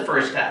give than the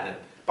first Adam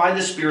by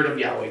the Spirit of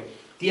Yahweh.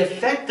 The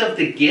effect of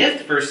the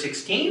gift, verse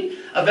 16,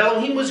 of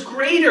Elohim was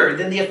greater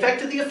than the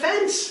effect of the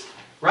offense.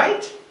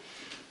 Right?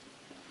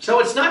 So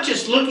it's not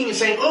just looking and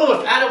saying, oh,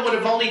 if Adam would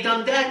have only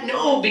done that.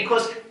 No,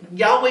 because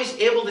Yahweh's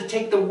able to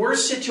take the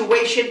worst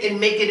situation and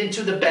make it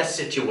into the best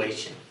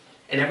situation.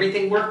 And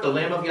everything worked. The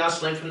Lamb of Yah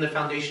slain from the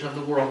foundation of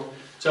the world.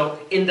 So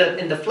in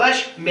the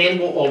flesh, man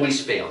will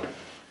always fail.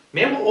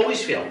 Man will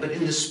always fail. But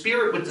in the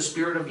spirit, with the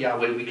Spirit of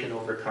Yahweh, we can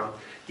overcome.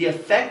 The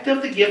effect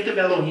of the gift of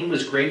Elohim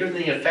was greater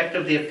than the effect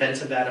of the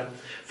offense of Adam.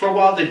 For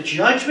while the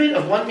judgment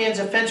of one man's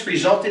offense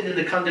resulted in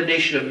the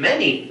condemnation of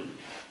many,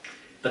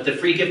 but the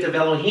free gift of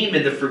Elohim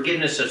and the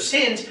forgiveness of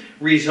sins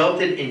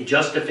resulted in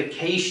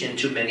justification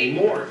to many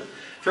more.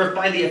 For if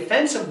by the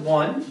offense of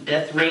one,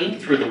 death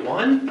reigned through the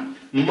one,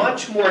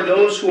 much more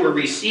those who are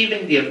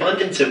receiving the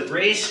abundance of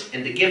grace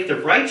and the gift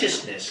of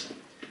righteousness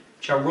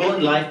shall rule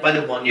in life by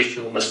the one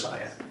Yeshua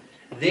Messiah.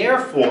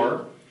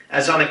 Therefore,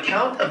 as on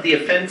account of the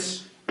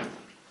offense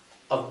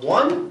of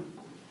one,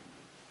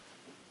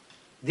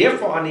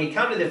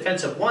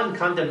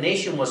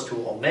 condemnation was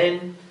to all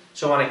men.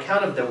 So on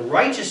account of the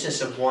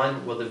righteousness of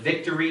one, will the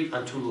victory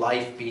unto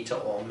life be to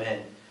all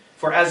men.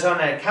 For as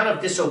on account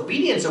of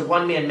disobedience of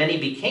one man, many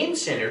became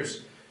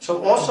sinners,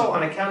 so also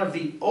on account of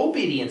the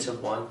obedience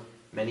of one,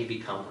 many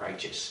become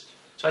righteous.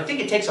 So I think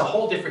it takes a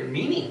whole different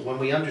meaning when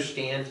we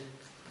understand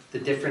the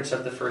difference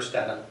of the first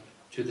Adam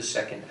to the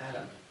second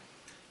Adam.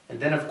 And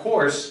then, of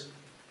course,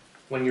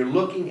 when you're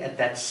looking at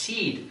that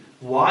seed,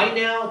 why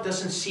now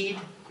doesn't seed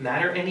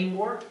matter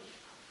anymore?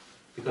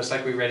 Because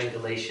like we read in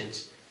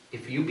Galatians,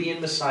 if you be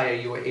in Messiah,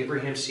 you are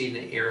Abraham's seed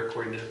and heir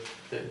according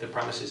to the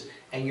promises.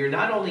 And you're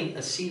not only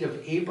a seed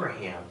of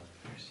Abraham,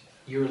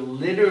 you're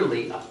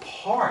literally a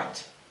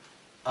part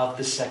of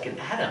the second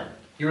Adam.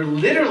 You're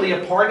literally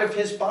a part of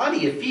his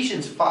body.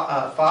 Ephesians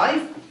 5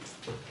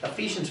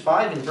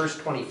 in verse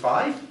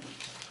 25.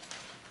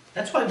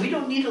 That's why we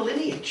don't need a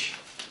lineage.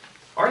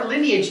 Our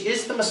lineage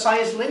is the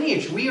Messiah's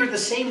lineage. We are the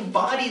same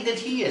body that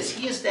he is.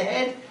 He is the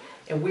head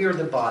and we are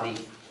the body.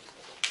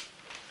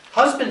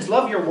 Husbands,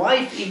 love your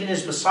wife, even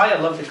as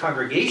Messiah loved the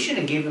congregation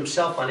and gave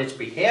himself on its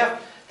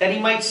behalf, that he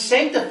might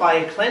sanctify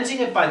it, cleansing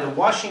it by the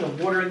washing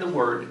of water in the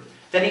word,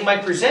 that he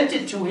might present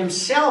it to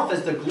himself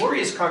as the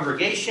glorious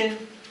congregation,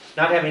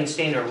 not having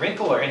stain or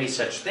wrinkle or any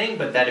such thing,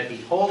 but that it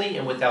be holy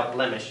and without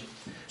blemish.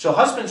 So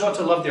husbands ought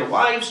to love their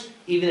wives,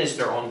 even as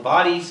their own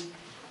bodies.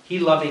 He,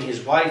 loving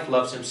his wife,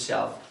 loves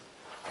himself.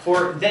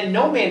 For then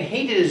no man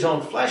hated his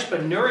own flesh,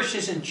 but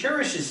nourishes and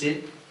cherishes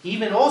it,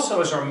 even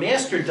also as our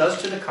Master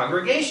does to the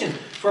congregation.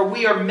 For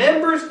we are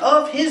members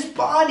of his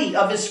body,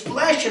 of his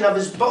flesh, and of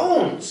his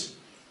bones.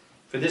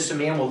 For this a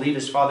man will leave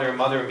his father and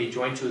mother and be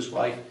joined to his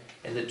wife,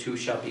 and the two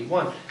shall be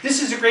one.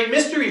 This is a great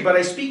mystery, but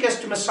I speak as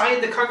to Messiah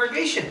and the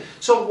congregation.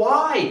 So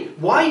why?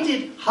 Why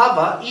did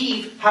Hava,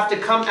 Eve, have to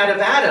come out of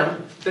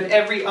Adam, but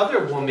every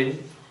other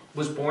woman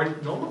was born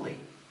normally?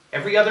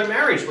 Every other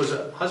marriage was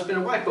a husband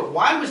and wife. But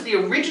why was the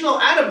original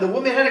Adam, the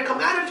woman had to come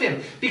out of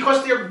him?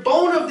 Because they're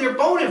bone of their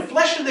bone and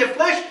flesh of their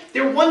flesh.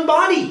 They're one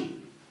body.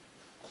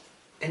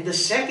 And the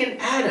second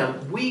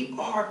Adam, we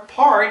are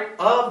part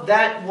of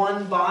that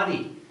one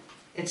body.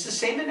 It's the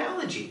same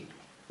analogy.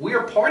 We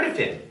are part of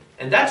him.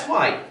 And that's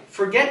why,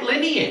 forget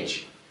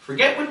lineage.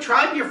 Forget what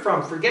tribe you're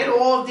from. Forget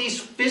all of these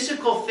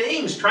physical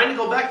things. Trying to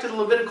go back to the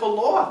Levitical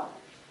law.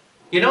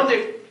 You know,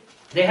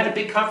 they had a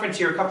big conference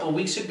here a couple of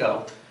weeks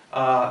ago.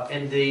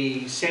 And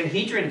the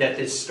Sanhedrin that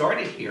has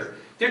started here,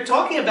 they're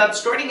talking about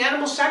starting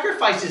animal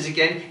sacrifices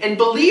again, and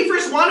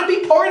believers want to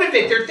be part of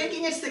it. They're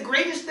thinking it's the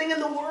greatest thing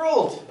in the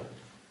world.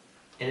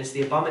 And it's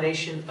the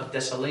abomination of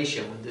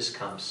desolation when this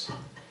comes.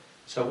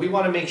 So we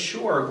want to make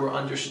sure we're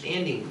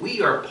understanding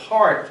we are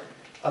part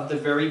of the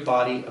very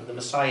body of the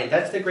Messiah. And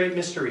that's the great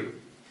mystery,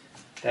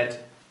 that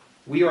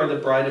we are the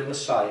bride of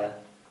Messiah,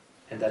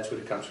 and that's what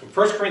it comes from.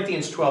 1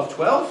 Corinthians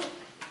 12:12.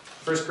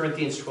 1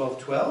 Corinthians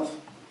 12:12.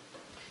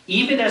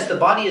 Even as the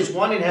body is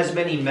one and has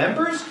many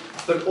members,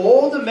 but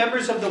all the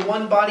members of the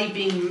one body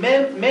being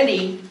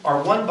many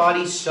are one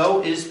body,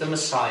 so is the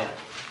Messiah.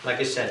 Like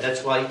I said,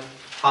 that's why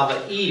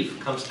Hava, Eve,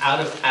 comes out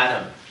of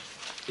Adam.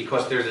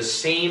 Because they're the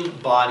same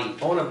body,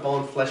 bone of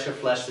bone, flesh of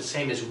flesh, the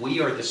same as we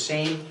are the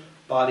same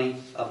body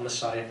of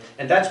Messiah.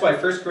 And that's why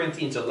 1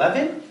 Corinthians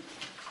 11,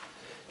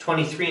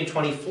 23 and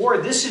 24,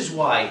 this is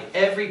why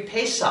every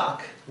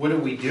Pesach, what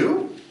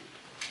do?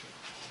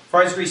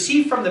 For as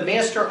received from the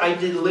Master, I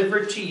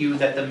delivered to you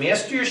that the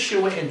Master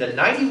Yeshua, in the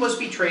night he was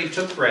betrayed,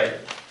 took bread,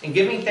 and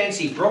giving thanks,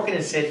 he broke it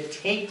and said,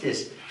 take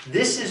this.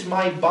 This is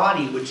my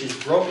body, which is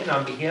broken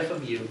on behalf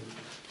of you.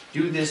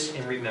 Do this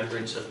in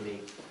remembrance of me.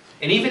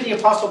 And even the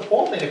Apostle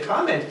Paul made a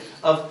comment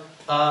of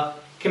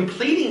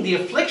completing the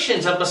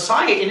afflictions of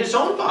Messiah in his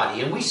own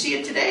body. And we see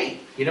it today.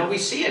 You know, we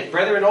see it.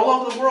 Brethren all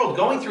over the world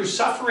going through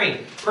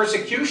suffering,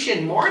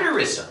 persecution,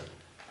 martyrism.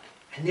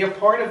 And they're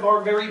part of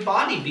our very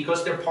body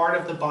because they're part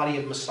of the body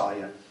of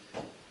Messiah.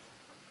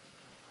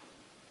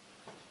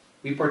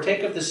 We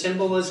partake of the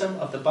symbolism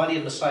of the body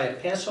of Messiah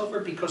at Passover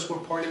because we're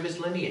part of his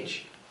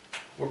lineage.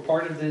 We're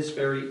part of his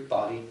very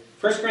body.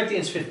 1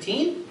 Corinthians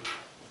 15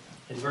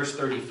 and verse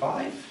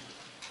 35.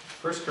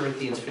 1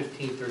 Corinthians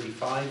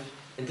 15:35.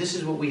 And this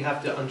is what we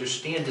have to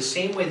understand. The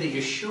same way that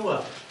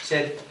Yeshua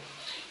said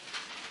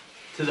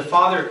to the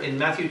Father in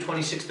Matthew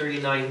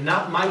 26:39,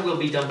 not my will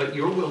be done, but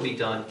your will be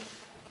done.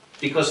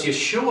 Because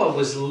Yeshua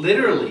was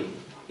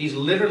he's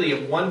literally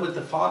at one with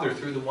the Father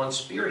through the one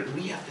Spirit.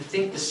 We have to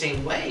think the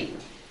same way.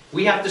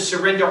 We have to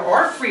surrender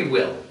our free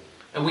will.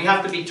 And we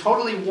have to be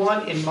totally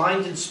one in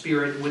mind and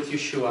spirit with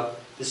Yeshua,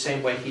 the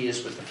same way he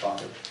is with the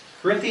Father.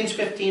 Corinthians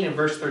 15 and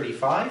verse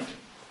 35.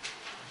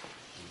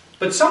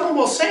 But someone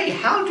will say,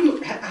 how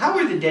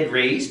are the dead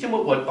raised, and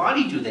with what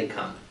body do they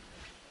come?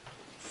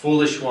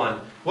 Foolish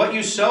one, what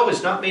you sow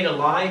is not made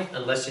alive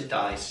unless it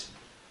dies.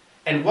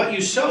 And what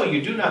you sow,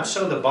 you do not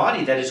sow the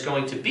body that is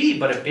going to be,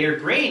 but a bare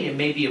grain. It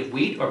may be of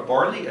wheat or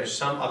barley or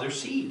some other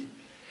seed.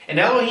 And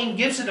Elohim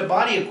gives it a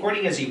body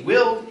according as he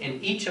willed,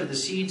 and each of the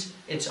seeds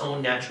its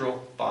own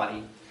natural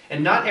body.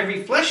 And not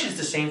every flesh is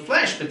the same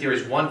flesh, but there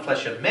is one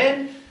flesh of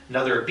men,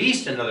 another of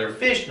beasts, another of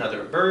fish,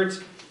 another of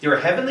birds. There are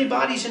heavenly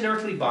bodies and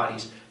earthly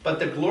bodies, but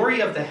the glory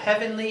of the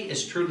heavenly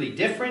is truly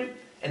different,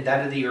 and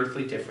that of the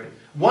earthly different.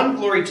 One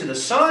glory to the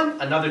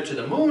sun, another to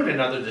the moon,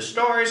 another to the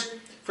stars,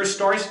 for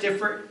stars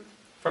differ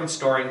from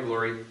star in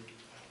glory.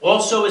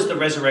 Also is the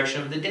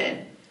resurrection of the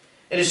dead.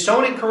 It is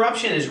sown in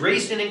corruption, it is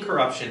raised in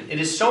incorruption. It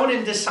is sown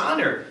in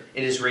dishonor,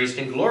 it is raised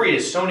in glory. It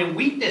is sown in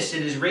weakness,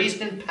 it is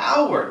raised in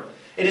power.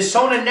 It is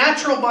sown a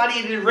natural body,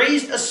 it is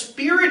raised a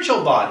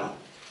spiritual body.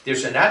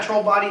 There's a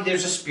natural body,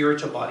 there's a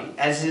spiritual body.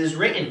 As it is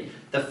written,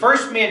 the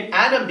first man,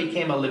 Adam,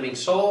 became a living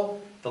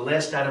soul. The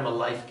last Adam, a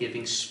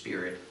life-giving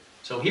spirit.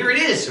 So here it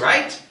is,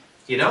 right?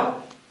 You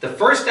know, the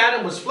first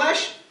Adam was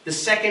flesh. The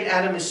second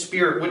Adam is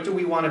spirit. What do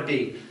we want to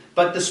be?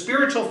 But the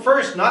spiritual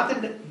first, not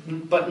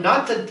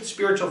the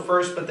spiritual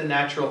first, but the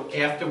natural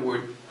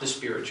afterward, the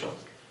spiritual.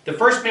 The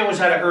first man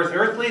was out of earth,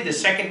 earthly. The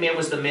second man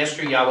was the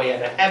master Yahweh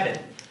out of heaven.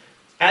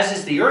 As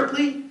is the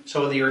earthly,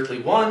 so are the earthly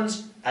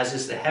ones. As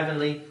is the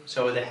heavenly,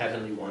 so are the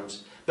heavenly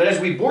ones. But as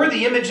we bore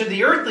the image of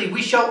the earthly,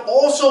 we shall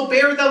also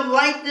bear the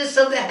likeness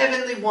of the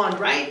heavenly one,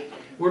 right?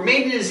 We're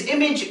made in his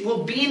image,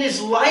 we'll be in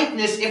his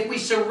likeness if we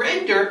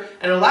surrender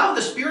and allow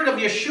the Spirit of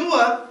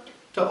Yeshua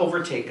to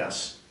overtake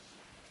us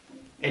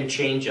and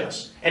change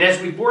us. And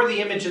as we bore the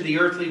image of the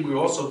earthly, we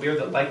will also bear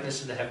the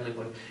likeness of the heavenly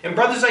one. And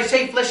brothers, I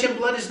say, flesh and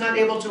blood is not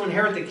able to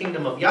inherit the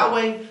kingdom of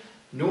Yahweh,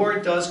 nor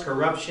does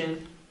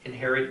corruption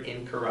inherit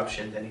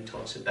incorruption. Then he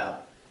talks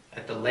about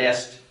at the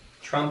last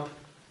trump,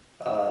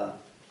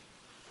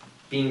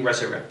 being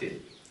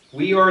resurrected.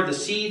 We are the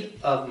seed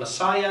of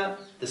Messiah,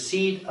 the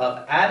seed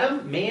of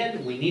Adam,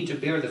 man. We need to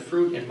bear the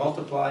fruit and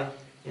multiply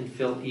and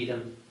fill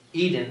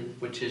Eden,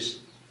 which is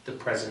the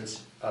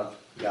presence of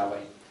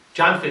Yahweh.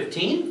 John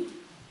 15,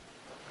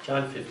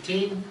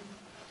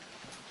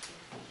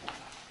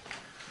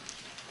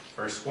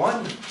 verse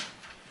 1.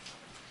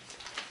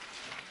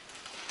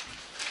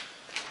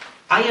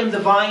 I am the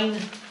vine,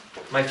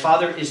 my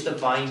Father is the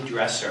vine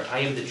dresser. I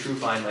am the true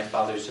vine, my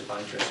Father is the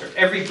vine dresser.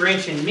 Every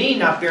branch in me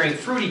not bearing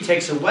fruit he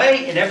takes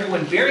away, and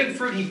everyone bearing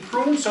fruit he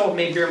prunes so it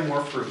may bear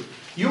more fruit.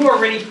 You are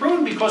already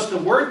pruned because the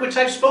word which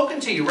I've spoken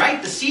to you,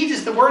 right? The seed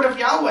is the word of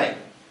Yahweh.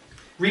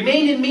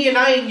 Remain in me and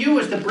I in you,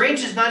 as the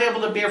branch is not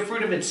able to bear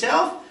fruit of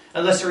itself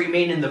unless it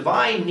remain in the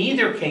vine,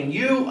 neither can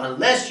you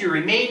unless you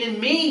remain in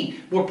me.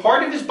 We're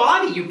part of his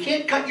body. You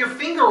can't cut your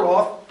finger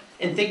off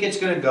and think it's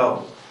going to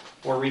go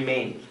or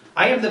remain.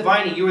 I am the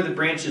vine and you are the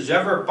branches.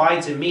 Whoever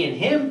abides in me and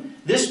him,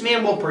 this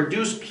man will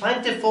produce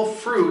plentiful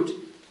fruit,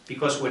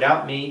 because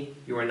without me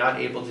you are not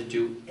able to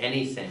do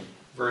anything.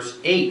 Verse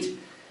 8.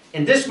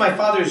 In this my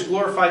Father is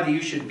glorified, that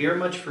you should bear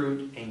much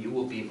fruit, and you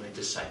will be my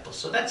disciples.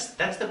 So that's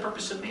the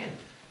purpose of man.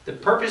 The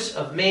purpose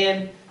of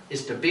man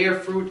is to bear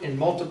fruit and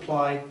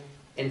multiply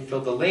and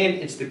fill the land.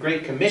 It's the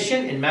Great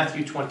Commission in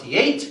Matthew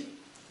 28.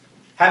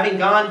 Having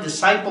gone,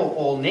 disciple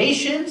all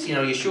nations. You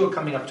know, Yeshua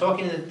coming up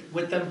talking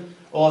with them.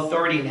 All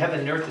authority in heaven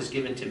and earth is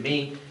given to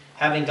me.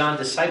 Having gone,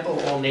 disciple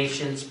all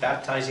nations,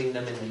 baptizing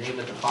them in the name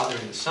of the Father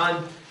and the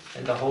Son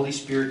and the Holy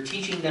Spirit,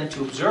 teaching them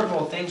to observe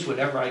all things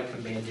whatever I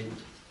commanded.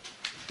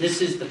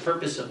 This is the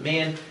purpose of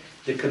man.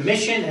 The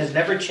commission has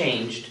never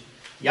changed.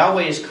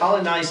 Yahweh is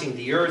colonizing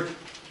the earth,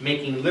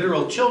 making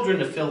literal children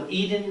to fill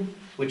Eden,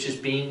 which is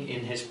being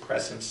in his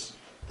presence.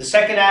 The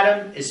second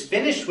Adam is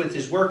finished with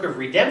his work of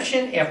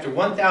redemption. After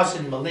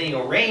 1,000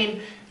 millennial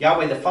reign,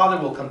 Yahweh the Father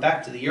will come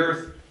back to the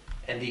earth,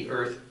 and the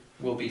earth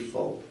will be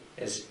full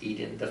as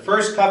Eden. The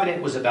first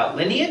covenant was about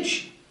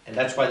lineage, and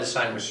that's why the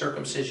sign was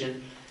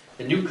circumcision.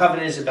 The new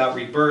covenant is about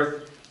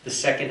rebirth. The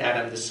second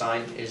Adam, the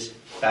sign, is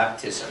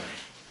baptism.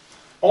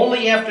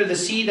 Only after the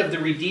seed of the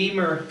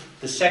Redeemer,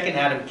 the second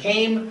Adam,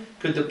 came,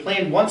 could the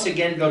plan once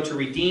again go to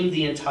redeem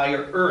the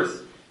entire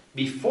earth.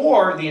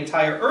 Before the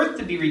entire earth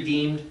to be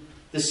redeemed,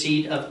 the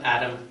seed of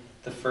Adam,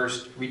 the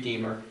first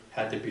Redeemer,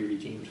 had to be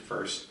redeemed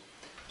first.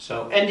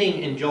 So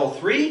ending in Joel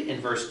 3,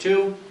 in verse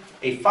 2,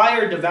 a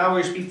fire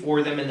devours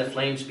before them and the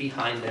flames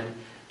behind them.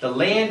 The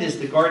land is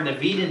the Garden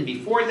of Eden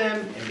before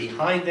them, and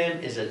behind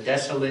them is a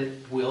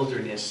desolate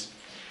wilderness.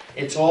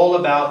 It's all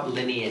about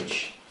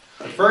lineage.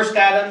 The first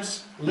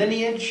Adam's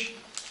lineage,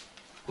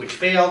 which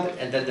failed,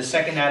 and then the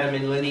second Adam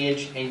in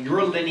lineage, and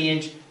your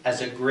lineage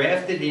as a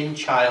grafted-in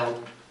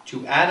child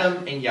to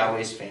Adam and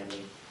Yahweh's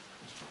family.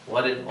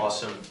 What an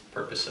awesome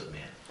purpose of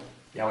man.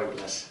 Yahweh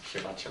bless.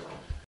 Shabbat shalom.